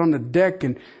look out on the deck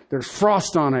and there's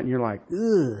frost on it and you're like,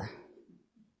 ugh.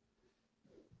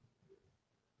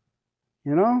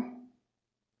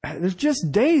 There's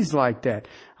just days like that.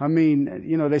 I mean,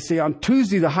 they say on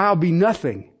Tuesday the high will be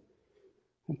nothing.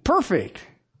 Well, perfect.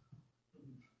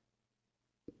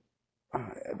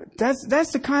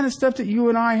 That's the kind of stuff that you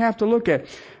and I have to look at.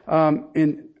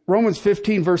 In Romans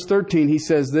 15 verse 13, he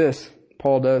says this,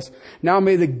 Paul does. Now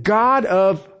may the God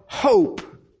of hope.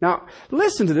 Now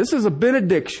listen to this. This is a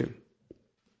benediction.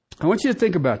 I want you to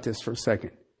think about this for a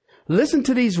second. Listen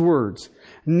to these words.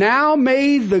 Now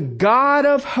may the God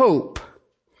of hope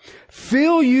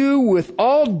fill you with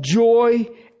all joy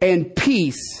and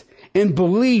peace in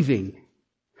believing,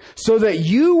 so that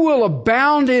you will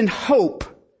abound in hope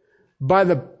by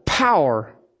the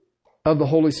power of the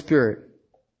Holy Spirit.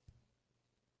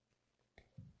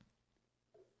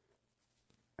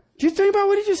 Did you think about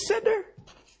what he just said there?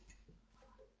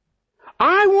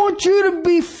 I want you to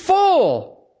be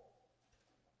full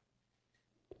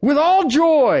with all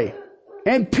joy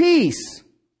and peace,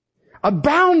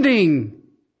 abounding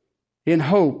in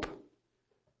hope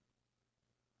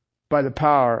by the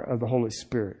power of the Holy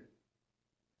Spirit.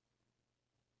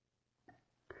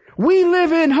 We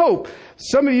live in hope.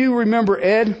 Some of you remember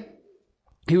Ed.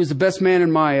 he was the best man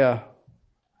in my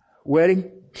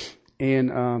wedding.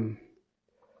 And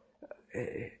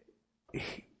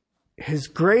his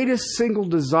greatest single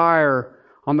desire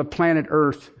on the planet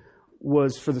Earth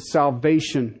was for the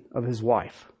salvation of his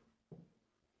wife.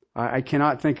 I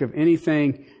cannot think of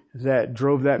anything that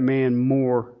drove that man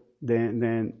more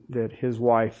than that his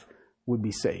wife would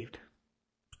be saved.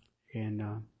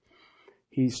 And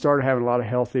he started having a lot of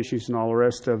health issues and all the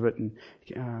rest of it. And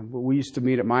we used to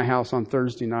meet at my house on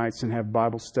Thursday nights and have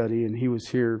Bible study. And he was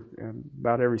here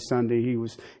about every Sunday. He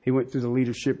went through the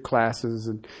leadership classes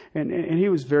and he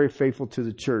was very faithful to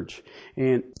the church.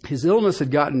 And his illness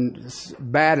had gotten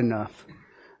bad enough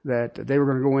that they were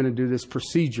going to go in and do this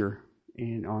procedure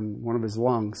on one of his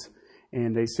lungs.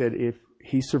 And they said if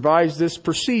he survives this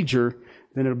procedure,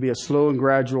 then it'll be a slow and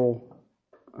gradual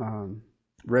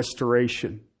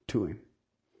restoration to him.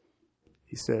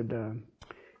 He said,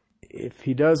 if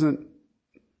he doesn't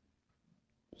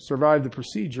survive the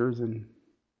procedure, then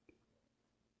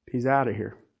he's out of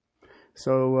here.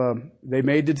 So they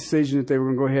made the decision that they were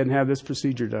going to go ahead and have this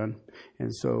procedure done.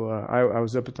 And so I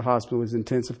was up at the hospital. It was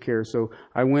intensive care. So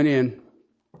I went in,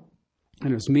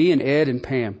 and it was me and Ed and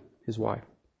Pam, his wife.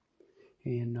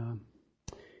 And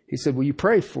he said, will you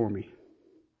pray for me?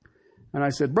 And I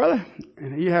said, brother,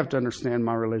 and you have to understand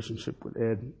my relationship with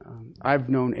Ed. I've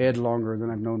known Ed longer than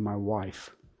I've known my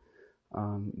wife.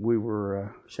 We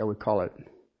were, shall we call it,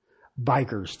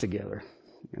 bikers together,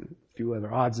 and a few other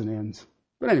odds and ends.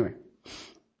 But anyway,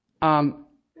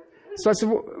 so I said,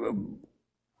 well,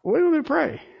 what do you want me to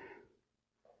pray?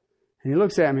 And he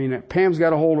looks at me, and Pam's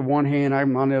got a hold of one hand.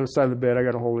 I'm on the other side of the bed. I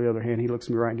got a hold of the other hand. He looks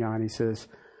at me right now, and he says,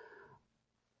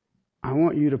 I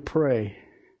want you to pray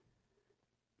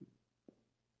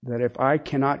that if I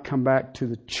cannot come back to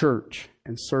the church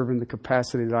and serve in the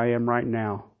capacity that I am right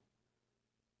now,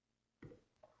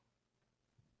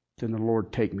 then the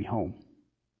Lord take me home.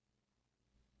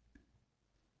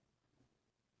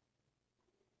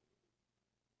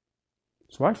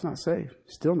 His wife's not saved.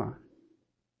 Still not.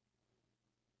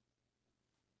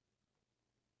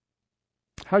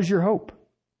 How's your hope?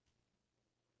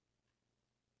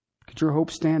 Could your hope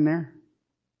stand there?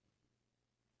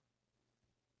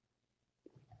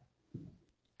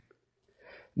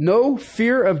 No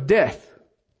fear of death,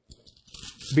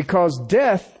 because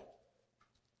death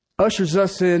ushers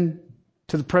us in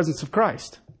to the presence of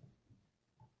Christ.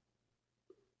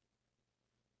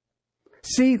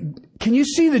 See, can you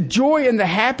see the joy and the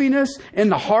happiness in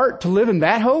the heart to live in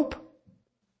that hope?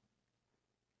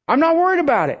 I'm not worried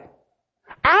about it.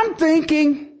 I'm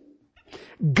thinking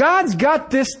God's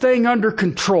got this thing under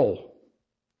control.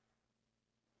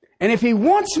 And if He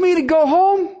wants me to go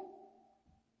home,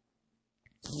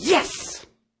 yes!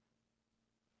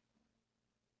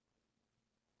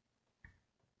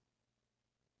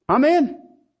 I'm in.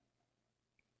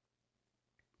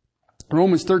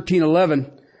 Romans 13:11,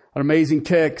 an amazing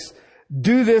text.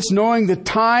 Do this knowing the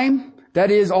time, that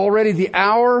is already the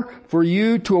hour for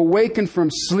you to awaken from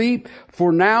sleep.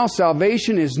 For now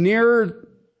salvation is nearer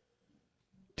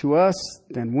to us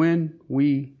than when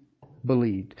we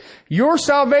believed. Your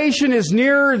salvation is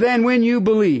nearer than when you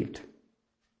believed.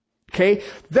 Okay,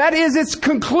 that is its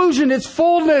conclusion, its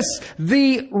fullness.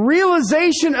 The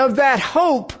realization of that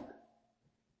hope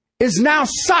is now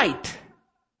sight.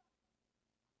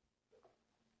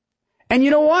 And you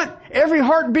know what? Every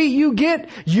heartbeat you get,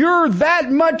 you're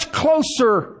that much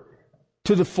closer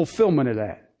to the fulfillment of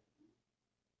that.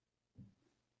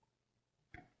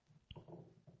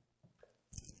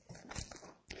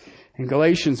 In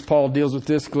Galatians, Paul deals with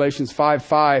this, Galatians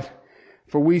 5:5.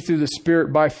 For we through the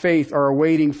Spirit by faith are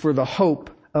awaiting for the hope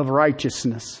of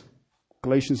righteousness.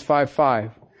 Galatians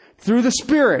 5:5. Through the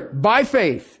Spirit by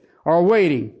faith are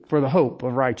waiting for the hope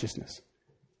of righteousness.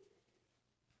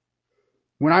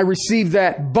 When I receive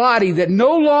that body that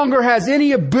no longer has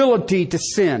any ability to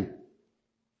sin.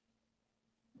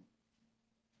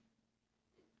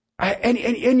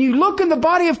 And you look in the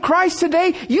body of Christ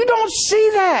today, you don't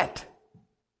see that.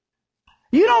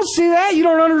 You don't see that. You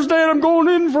don't understand. I'm going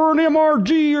in for an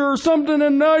MRG or something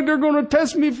and now they're going to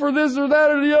test me for this or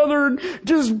that or the other and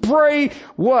just pray.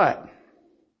 What?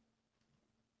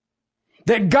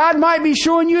 That God might be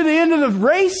showing you the end of the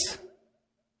race?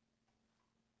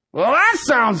 Well, that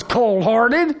sounds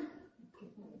cold-hearted.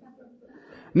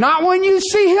 Not when you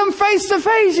see Him face to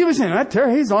face. You be saying, that there,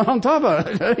 He's on top of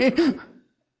it.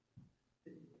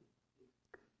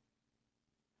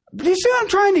 Do you see what I'm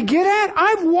trying to get at?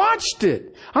 I've watched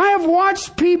it. I have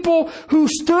watched people who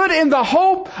stood in the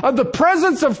hope of the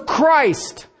presence of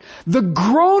Christ. The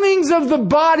groanings of the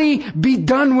body be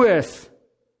done with.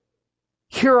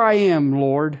 Here I am,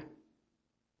 Lord.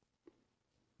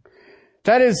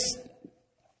 That is,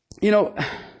 you know,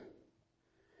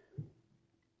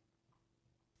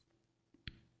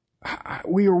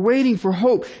 we are waiting for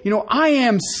hope. You know, I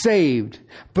am saved,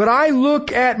 but I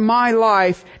look at my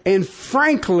life and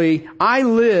frankly, I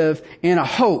live in a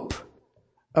hope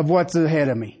of what's ahead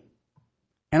of me.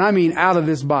 And I mean out of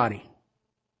this body.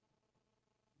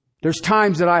 There's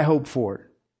times that I hope for it.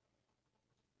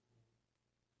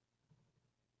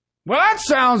 Well, that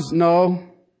sounds, no.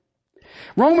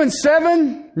 Romans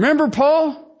 7, remember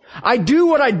Paul? I do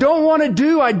what I don't want to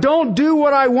do. I don't do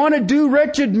what I want to do.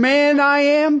 Wretched man I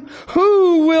am.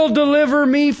 Who will deliver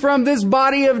me from this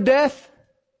body of death?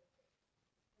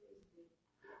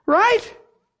 Right?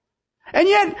 And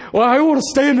yet, well, I want to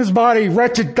stay in this body,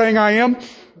 wretched thing I am.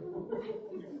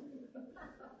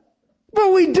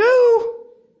 But we do.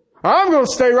 I'm going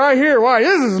to stay right here. Why?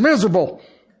 This is miserable.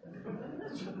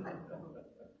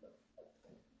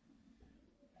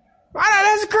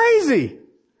 That's crazy.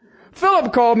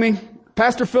 Philip called me.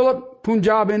 Pastor Philip,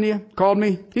 Punjab, India, called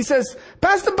me. He says,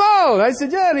 Pastor Bo. I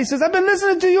said, yeah. And he says, I've been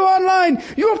listening to you online.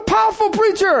 You're a powerful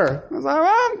preacher. I was like,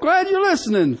 well, I'm glad you're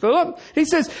listening, Philip. He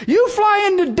says, you fly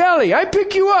into Delhi. I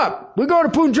pick you up. We go to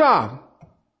Punjab.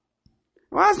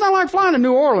 Well, that's not like flying to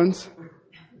New Orleans.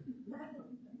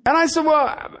 And I said,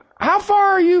 well, how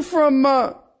far are you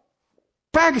from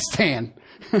Pakistan?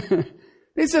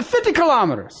 He said, 50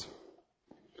 kilometers.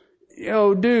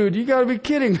 Yo, dude, you gotta be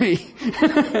kidding me.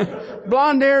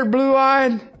 Blonde-haired,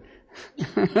 blue-eyed,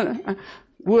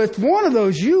 with one of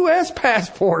those U.S.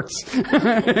 passports. Will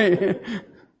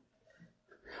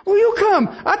you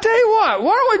come? I tell you what,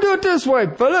 why don't we do it this way,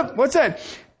 Philip? What's that?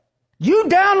 You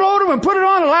download them and put it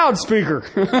on a loudspeaker.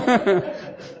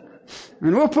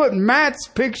 And we'll put Matt's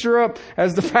picture up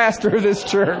as the pastor of this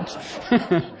church.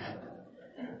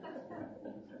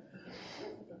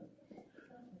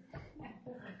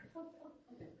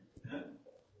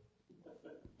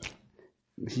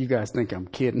 You guys think I'm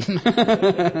kidding.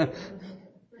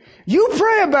 You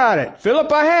pray about it.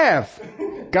 Philip, I have.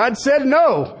 God said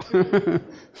no.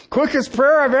 Quickest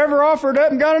prayer I've ever offered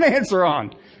up and got an answer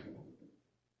on.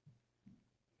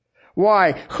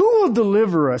 Why? Who will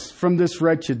deliver us from this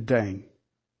wretched thing?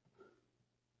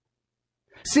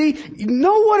 See, you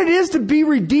know what it is to be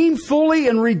redeemed fully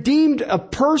and redeemed a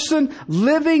person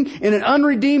living in an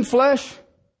unredeemed flesh?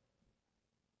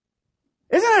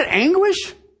 Isn't it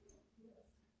anguish?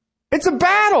 It's a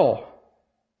battle.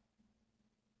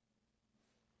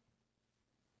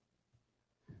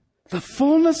 The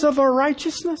fullness of our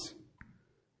righteousness.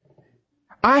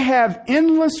 I have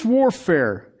endless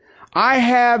warfare. I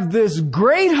have this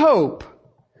great hope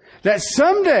that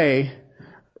someday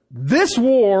this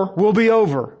war will be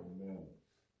over.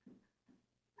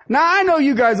 Now, I know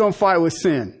you guys don't fight with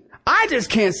sin. I just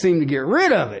can't seem to get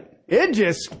rid of it. It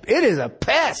is a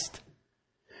pest.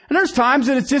 And there's times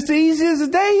that it's just as easy as the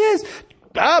day is.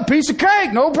 Piece of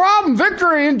cake, no problem.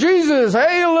 Victory in Jesus.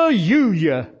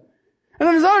 Hallelujah. And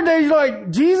then there's other days you're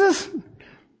like, Jesus,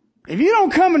 if you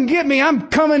don't come and get me, I'm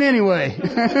coming anyway.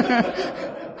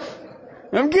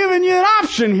 I'm giving you an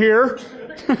option here.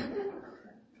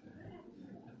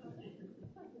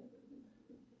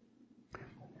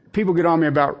 People get on me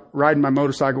about riding my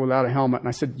motorcycle without a helmet. And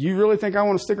I said, you really think I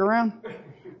want to stick around?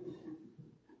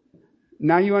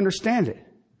 Now you understand it.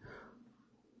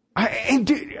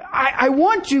 I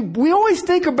want you, we always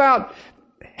think about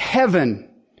heaven,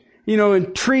 you know,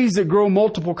 and trees that grow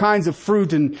multiple kinds of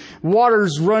fruit and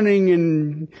waters running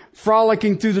and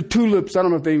frolicking through the tulips. I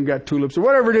don't know if they even got tulips or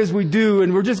whatever it is we do.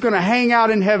 And we're just going to hang out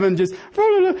in heaven.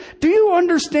 Do you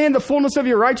understand the fullness of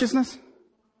your righteousness?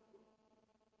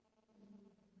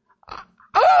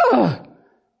 That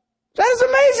is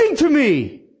amazing to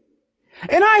me.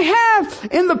 And I have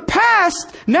in the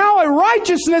past now a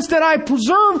righteousness that I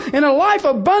preserve in a life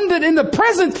abundant in the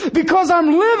present because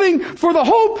I'm living for the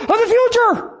hope of the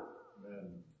future.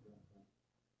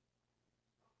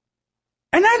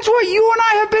 And that's what you and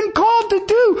I have been called to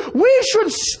do. We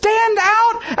should stand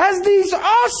out as these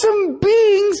awesome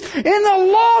beings in a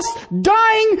lost,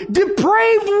 dying,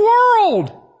 depraved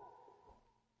world.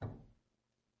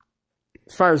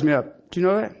 It fires me up. Do you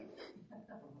know that?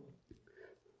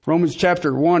 Romans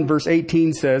chapter 1 verse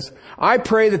 18 says, I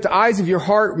pray that the eyes of your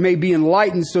heart may be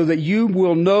enlightened so that you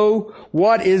will know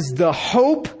what is the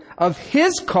hope of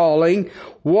His calling,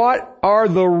 what are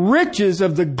the riches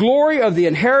of the glory of the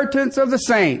inheritance of the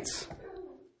saints.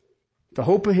 The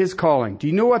hope of His calling. Do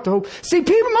you know what the hope? See,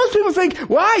 most people think,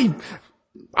 well,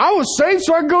 I was saved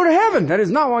so I could go to heaven. That is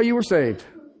not why you were saved.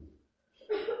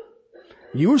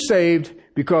 You were saved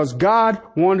because God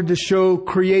wanted to show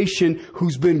creation,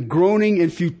 who's been groaning in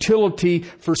futility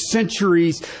for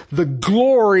centuries, the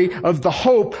glory of the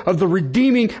hope of the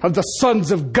redeeming of the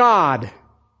sons of God.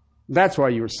 That's why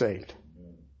you were saved.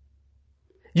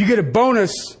 You get a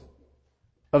bonus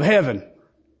of heaven.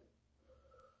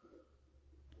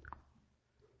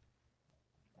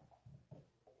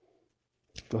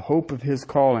 The hope of His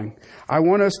calling. I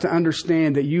want us to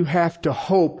understand that you have to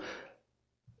hope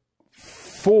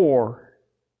to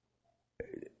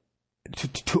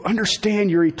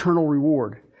understand your eternal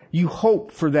reward. You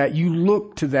hope for that. You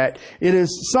look to that. It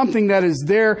is something that is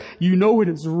there. You know it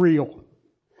is real.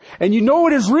 And you know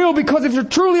it is real because if you're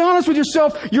truly honest with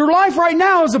yourself, your life right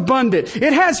now is abundant.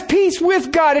 It has peace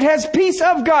with God. It has peace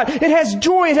of God. It has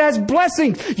joy. It has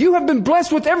blessings. You have been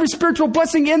blessed with every spiritual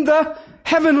blessing in the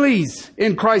heavenlies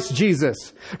in Christ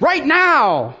Jesus. Right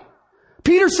now.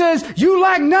 Peter says, you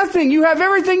lack nothing. You have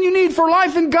everything you need for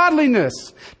life and godliness.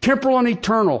 Temporal and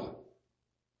eternal.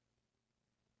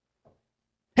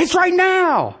 It's right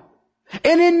now.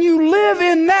 And then you live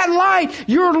in that light.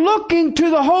 You're looking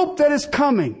to the hope that is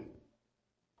coming.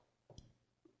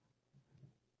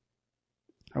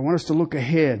 I want us to look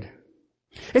ahead.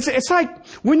 It's like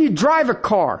when you drive a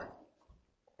car.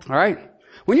 All right?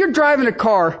 When you're driving a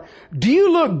car, do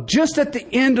you look just at the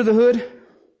end of the hood?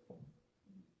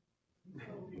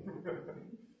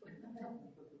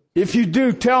 If you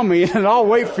do, tell me and I'll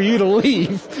wait for you to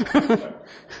leave.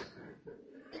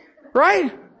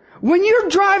 Right? When you're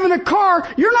driving a car,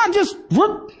 you're not just,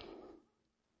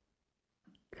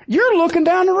 you're looking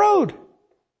down the road.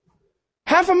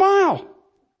 Half a mile,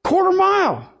 quarter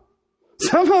mile.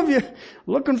 Some of you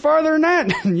looking farther than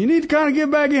that. You need to kind of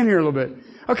get back in here a little bit.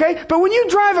 Okay? But when you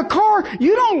drive a car,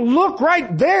 you don't look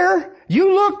right there.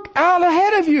 You look out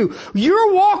ahead of you.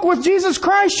 Your walk with Jesus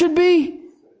Christ should be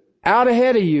out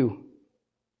ahead of you.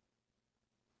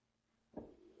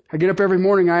 I get up every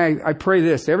morning, I pray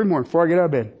this every morning before I get out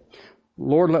of bed.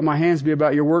 Lord, let my hands be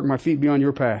about your work, my feet be on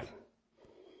your path.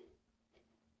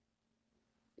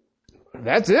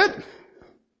 That's it.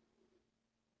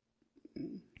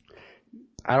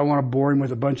 I don't want to bore him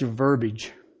with a bunch of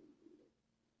verbiage.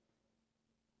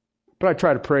 But I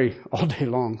try to pray all day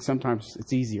long. Sometimes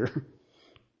it's easier.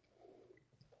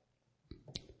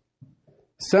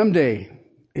 Someday,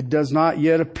 it does not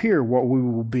yet appear what we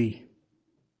will be.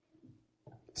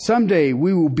 Someday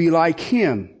we will be like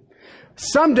Him.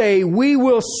 Someday we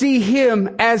will see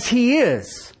Him as He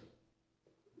is.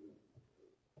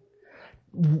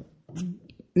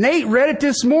 Nate read it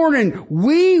this morning.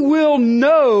 We will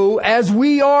know as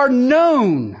we are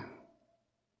known.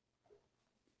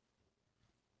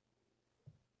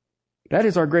 That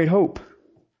is our great hope.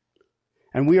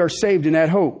 And we are saved in that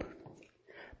hope.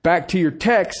 Back to your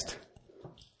text.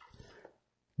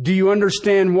 Do you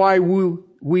understand why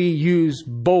we use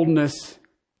boldness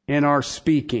in our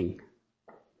speaking?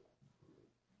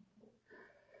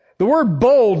 The word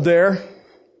bold there,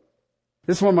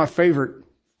 this is one of my favorite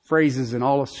phrases in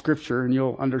all of Scripture, and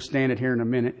you'll understand it here in a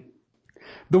minute.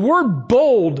 The word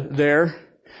bold there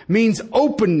means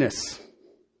openness.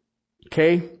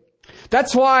 Okay?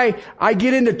 That's why I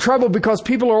get into trouble, because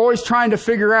people are always trying to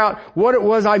figure out what it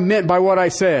was I meant by what I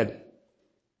said.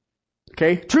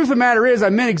 Okay? Truth of the matter is, I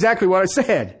meant exactly what I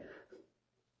said.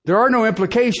 There are no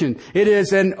implications. It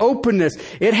is an openness.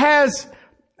 It has,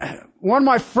 one of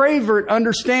my favorite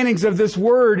understandings of this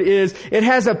word is, it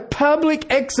has a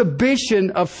public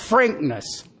exhibition of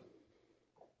frankness.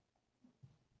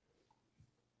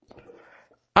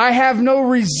 I have no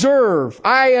reserve.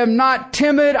 I am not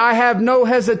timid. I have no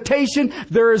hesitation.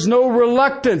 There is no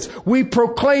reluctance. We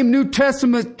proclaim New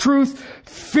Testament truth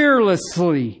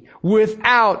fearlessly,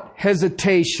 without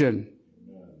hesitation.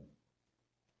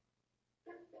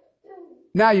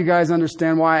 Now you guys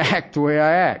understand why I act the way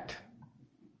I act.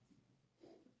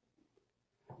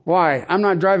 Why? I'm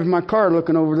not driving my car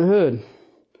looking over the hood.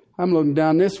 I'm looking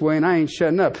down this way and I ain't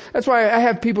shutting up. That's why I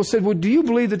have people said, well, do you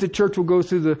believe that the church will go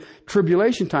through the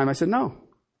tribulation time? I said, no.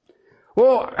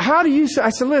 Well, how do you say? I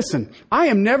said, listen, I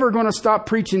am never going to stop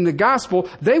preaching the gospel.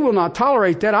 They will not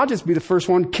tolerate that. I'll just be the first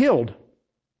one killed.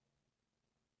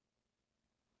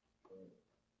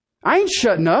 I ain't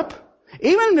shutting up.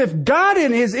 Even if God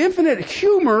in His infinite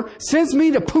humor sends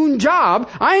me to Punjab,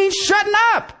 I ain't shutting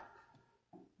up.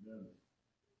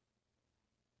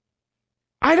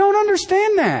 I don't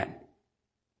understand that.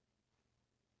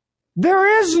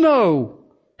 There is no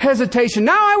hesitation.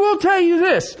 Now I will tell you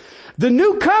this. The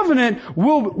new covenant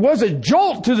was a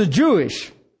jolt to the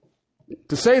Jewish,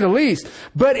 to say the least.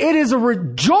 But it is a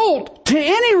jolt to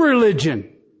any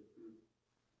religion,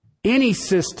 any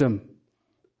system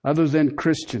other than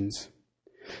Christians.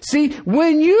 See,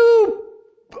 when you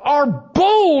are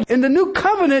bold in the new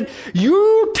covenant,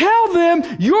 you tell them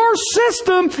your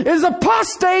system is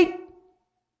apostate.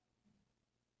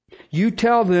 You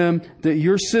tell them that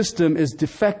your system is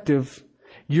defective.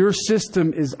 Your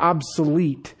system is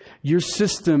obsolete. Your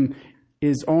system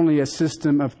is only a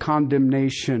system of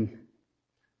condemnation.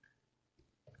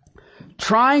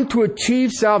 Trying to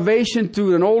achieve salvation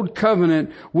through an old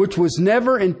covenant, which was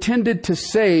never intended to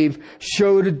save,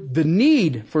 showed the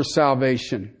need for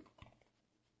salvation.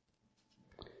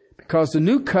 Because the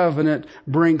new covenant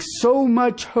brings so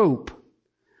much hope,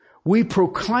 we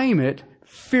proclaim it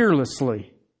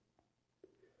fearlessly.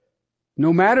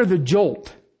 No matter the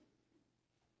jolt,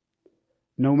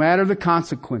 no matter the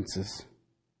consequences,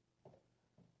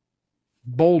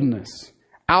 boldness,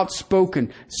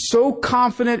 outspoken, so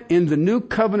confident in the new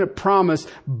covenant promise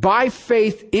by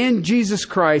faith in Jesus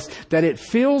Christ that it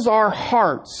fills our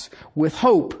hearts with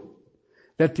hope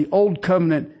that the old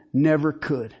covenant never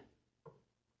could.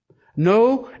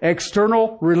 No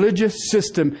external religious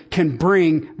system can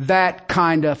bring that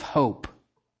kind of hope.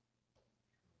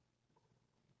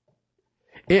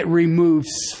 It removes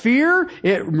fear,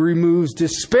 it removes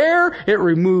despair, it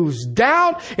removes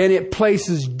doubt, and it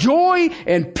places joy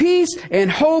and peace and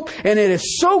hope, and it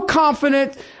is so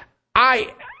confident.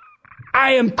 I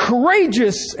am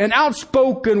courageous and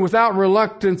outspoken without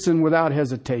reluctance and without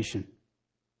hesitation.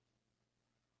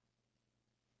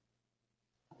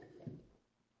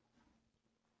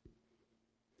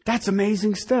 That's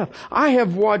amazing stuff. I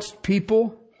have watched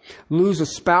people lose a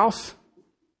spouse.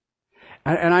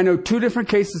 And I know two different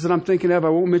cases that I'm thinking of. I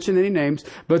won't mention any names.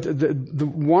 But the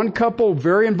one couple,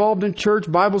 very involved in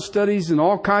church, Bible studies and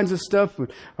all kinds of stuff,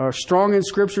 strong in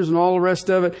scriptures and all the rest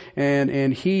of it.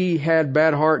 And he had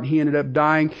bad heart and he ended up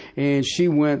dying. And she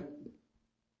went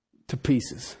to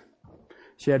pieces.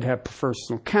 She had to have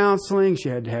personal counseling. She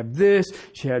had to have this.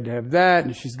 She had to have that.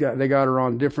 And they got her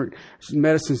on different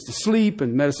medicines to sleep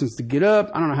and medicines to get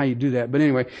up. I don't know how you do that. But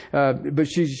anyway, but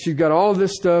she's got all of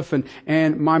this stuff.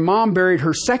 And my mom buried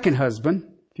her second husband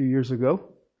a few years ago.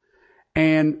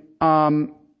 And,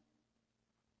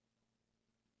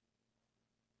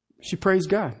 she praised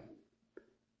God.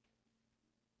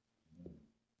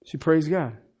 She praised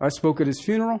God. I spoke at his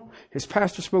funeral. His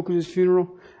pastor spoke at his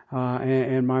funeral.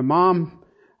 And my mom,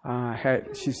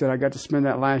 she said, I got to spend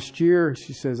that last year.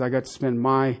 She says, I got to spend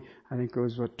I think it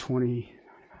was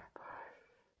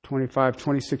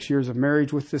 26 years of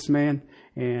marriage with this man.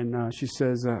 And she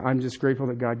says, I'm just grateful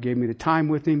that God gave me the time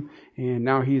with him. And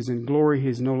now he is in glory. He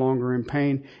is no longer in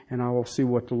pain. And I will see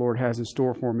what the Lord has in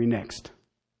store for me next.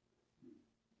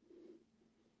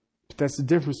 But that's the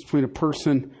difference between a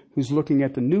person who's looking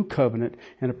at the new covenant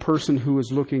and a person who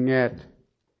is looking at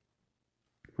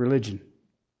religion.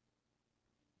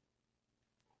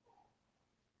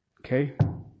 Okay?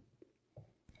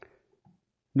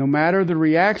 No matter the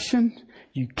reaction,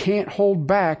 you can't hold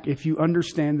back if you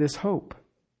understand this hope.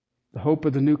 The hope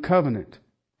of the new covenant.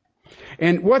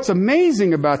 And what's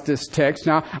amazing about this text,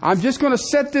 now I'm just going to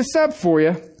set this up for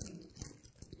you,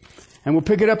 and we'll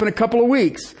pick it up in a couple of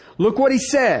weeks. Look what he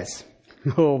says.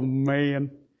 Oh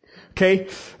man. Okay,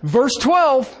 verse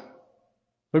 12.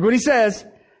 Look what he says.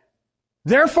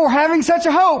 Therefore, having such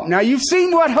a hope. Now you've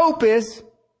seen what hope is.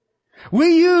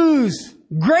 We use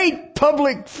great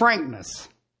public frankness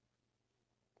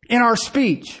in our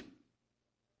speech.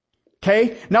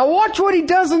 Okay? Now watch what he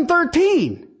does in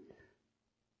 13.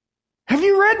 Have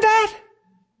you read that?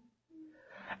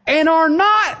 And are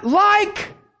not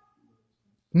like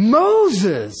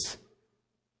Moses.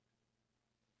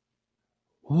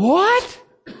 What?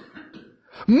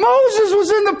 Moses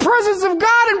was in the presence of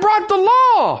God and brought the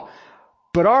law.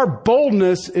 But our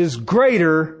boldness is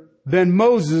greater than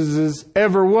Moses's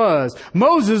ever was.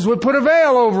 Moses would put a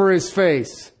veil over his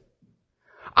face.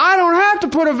 I don't have to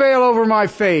put a veil over my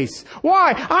face.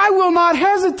 Why? I will not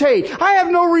hesitate. I have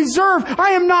no reserve.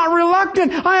 I am not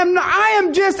reluctant. I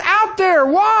am just out there.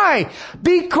 Why?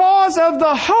 Because of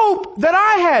the hope that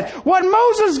I had. What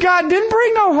Moses got didn't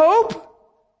bring no hope.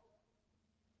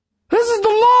 This is the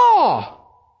law.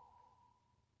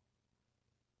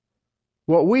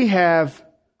 What we have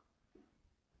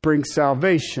brings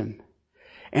salvation.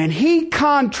 And he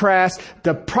contrasts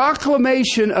the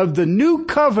proclamation of the new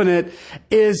covenant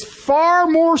is far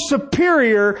more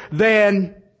superior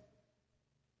than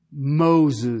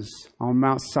Moses on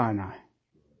Mount Sinai.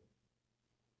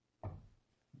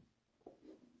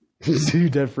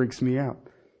 Dude, that freaks me out.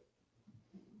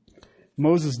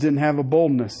 Moses didn't have a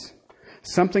boldness.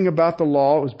 Something about the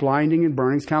law, it was blinding and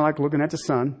burning. It's kind of like looking at the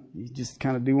sun. You just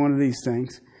kind of do one of these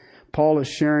things. Paul is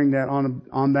sharing that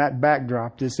on that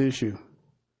backdrop, this issue.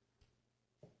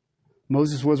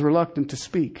 Moses was reluctant to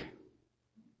speak.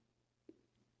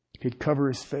 He'd cover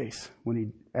his face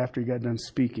after he got done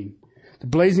speaking. The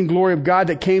blazing glory of God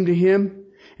that came to him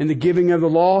in the giving of the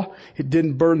law, it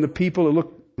didn't burn the people. It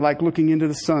looked like looking into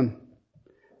the sun.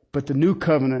 But the new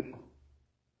covenant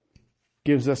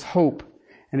gives us hope.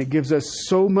 And it gives us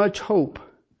so much hope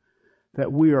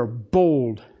that we are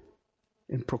bold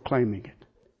in proclaiming it.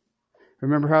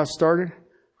 Remember how it started?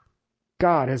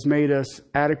 God has made us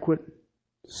adequate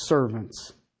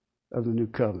servants of the new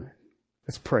covenant.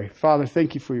 Let's pray. Father,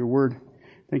 thank you for your word.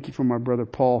 Thank you for my brother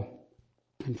Paul.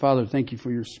 And Father, thank you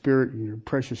for your Spirit and your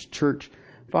precious church.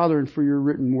 Father, and for your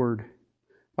written word.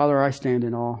 Father, I stand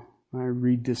in awe. I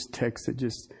read this text. It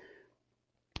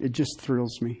just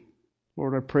thrills me.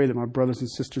 Lord, I pray that my brothers and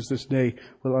sisters this day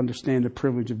will understand the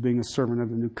privilege of being a servant of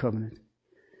the new covenant.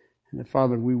 And that,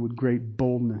 Father, we would great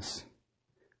boldness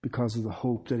because of the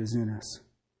hope that is in us.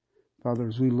 Father,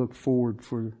 as we look forward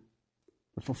for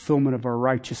the fulfillment of our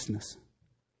righteousness,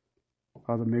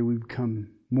 Father, may we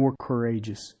become more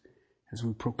courageous as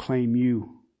we proclaim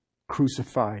you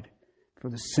crucified for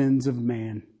the sins of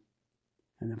man.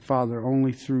 And that, Father,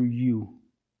 only through you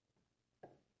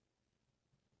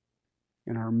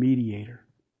and our mediator,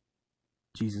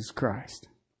 Jesus Christ,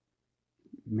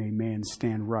 may man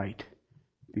stand right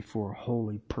before a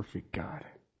holy, perfect God.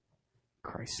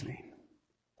 In Christ's name.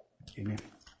 Amen.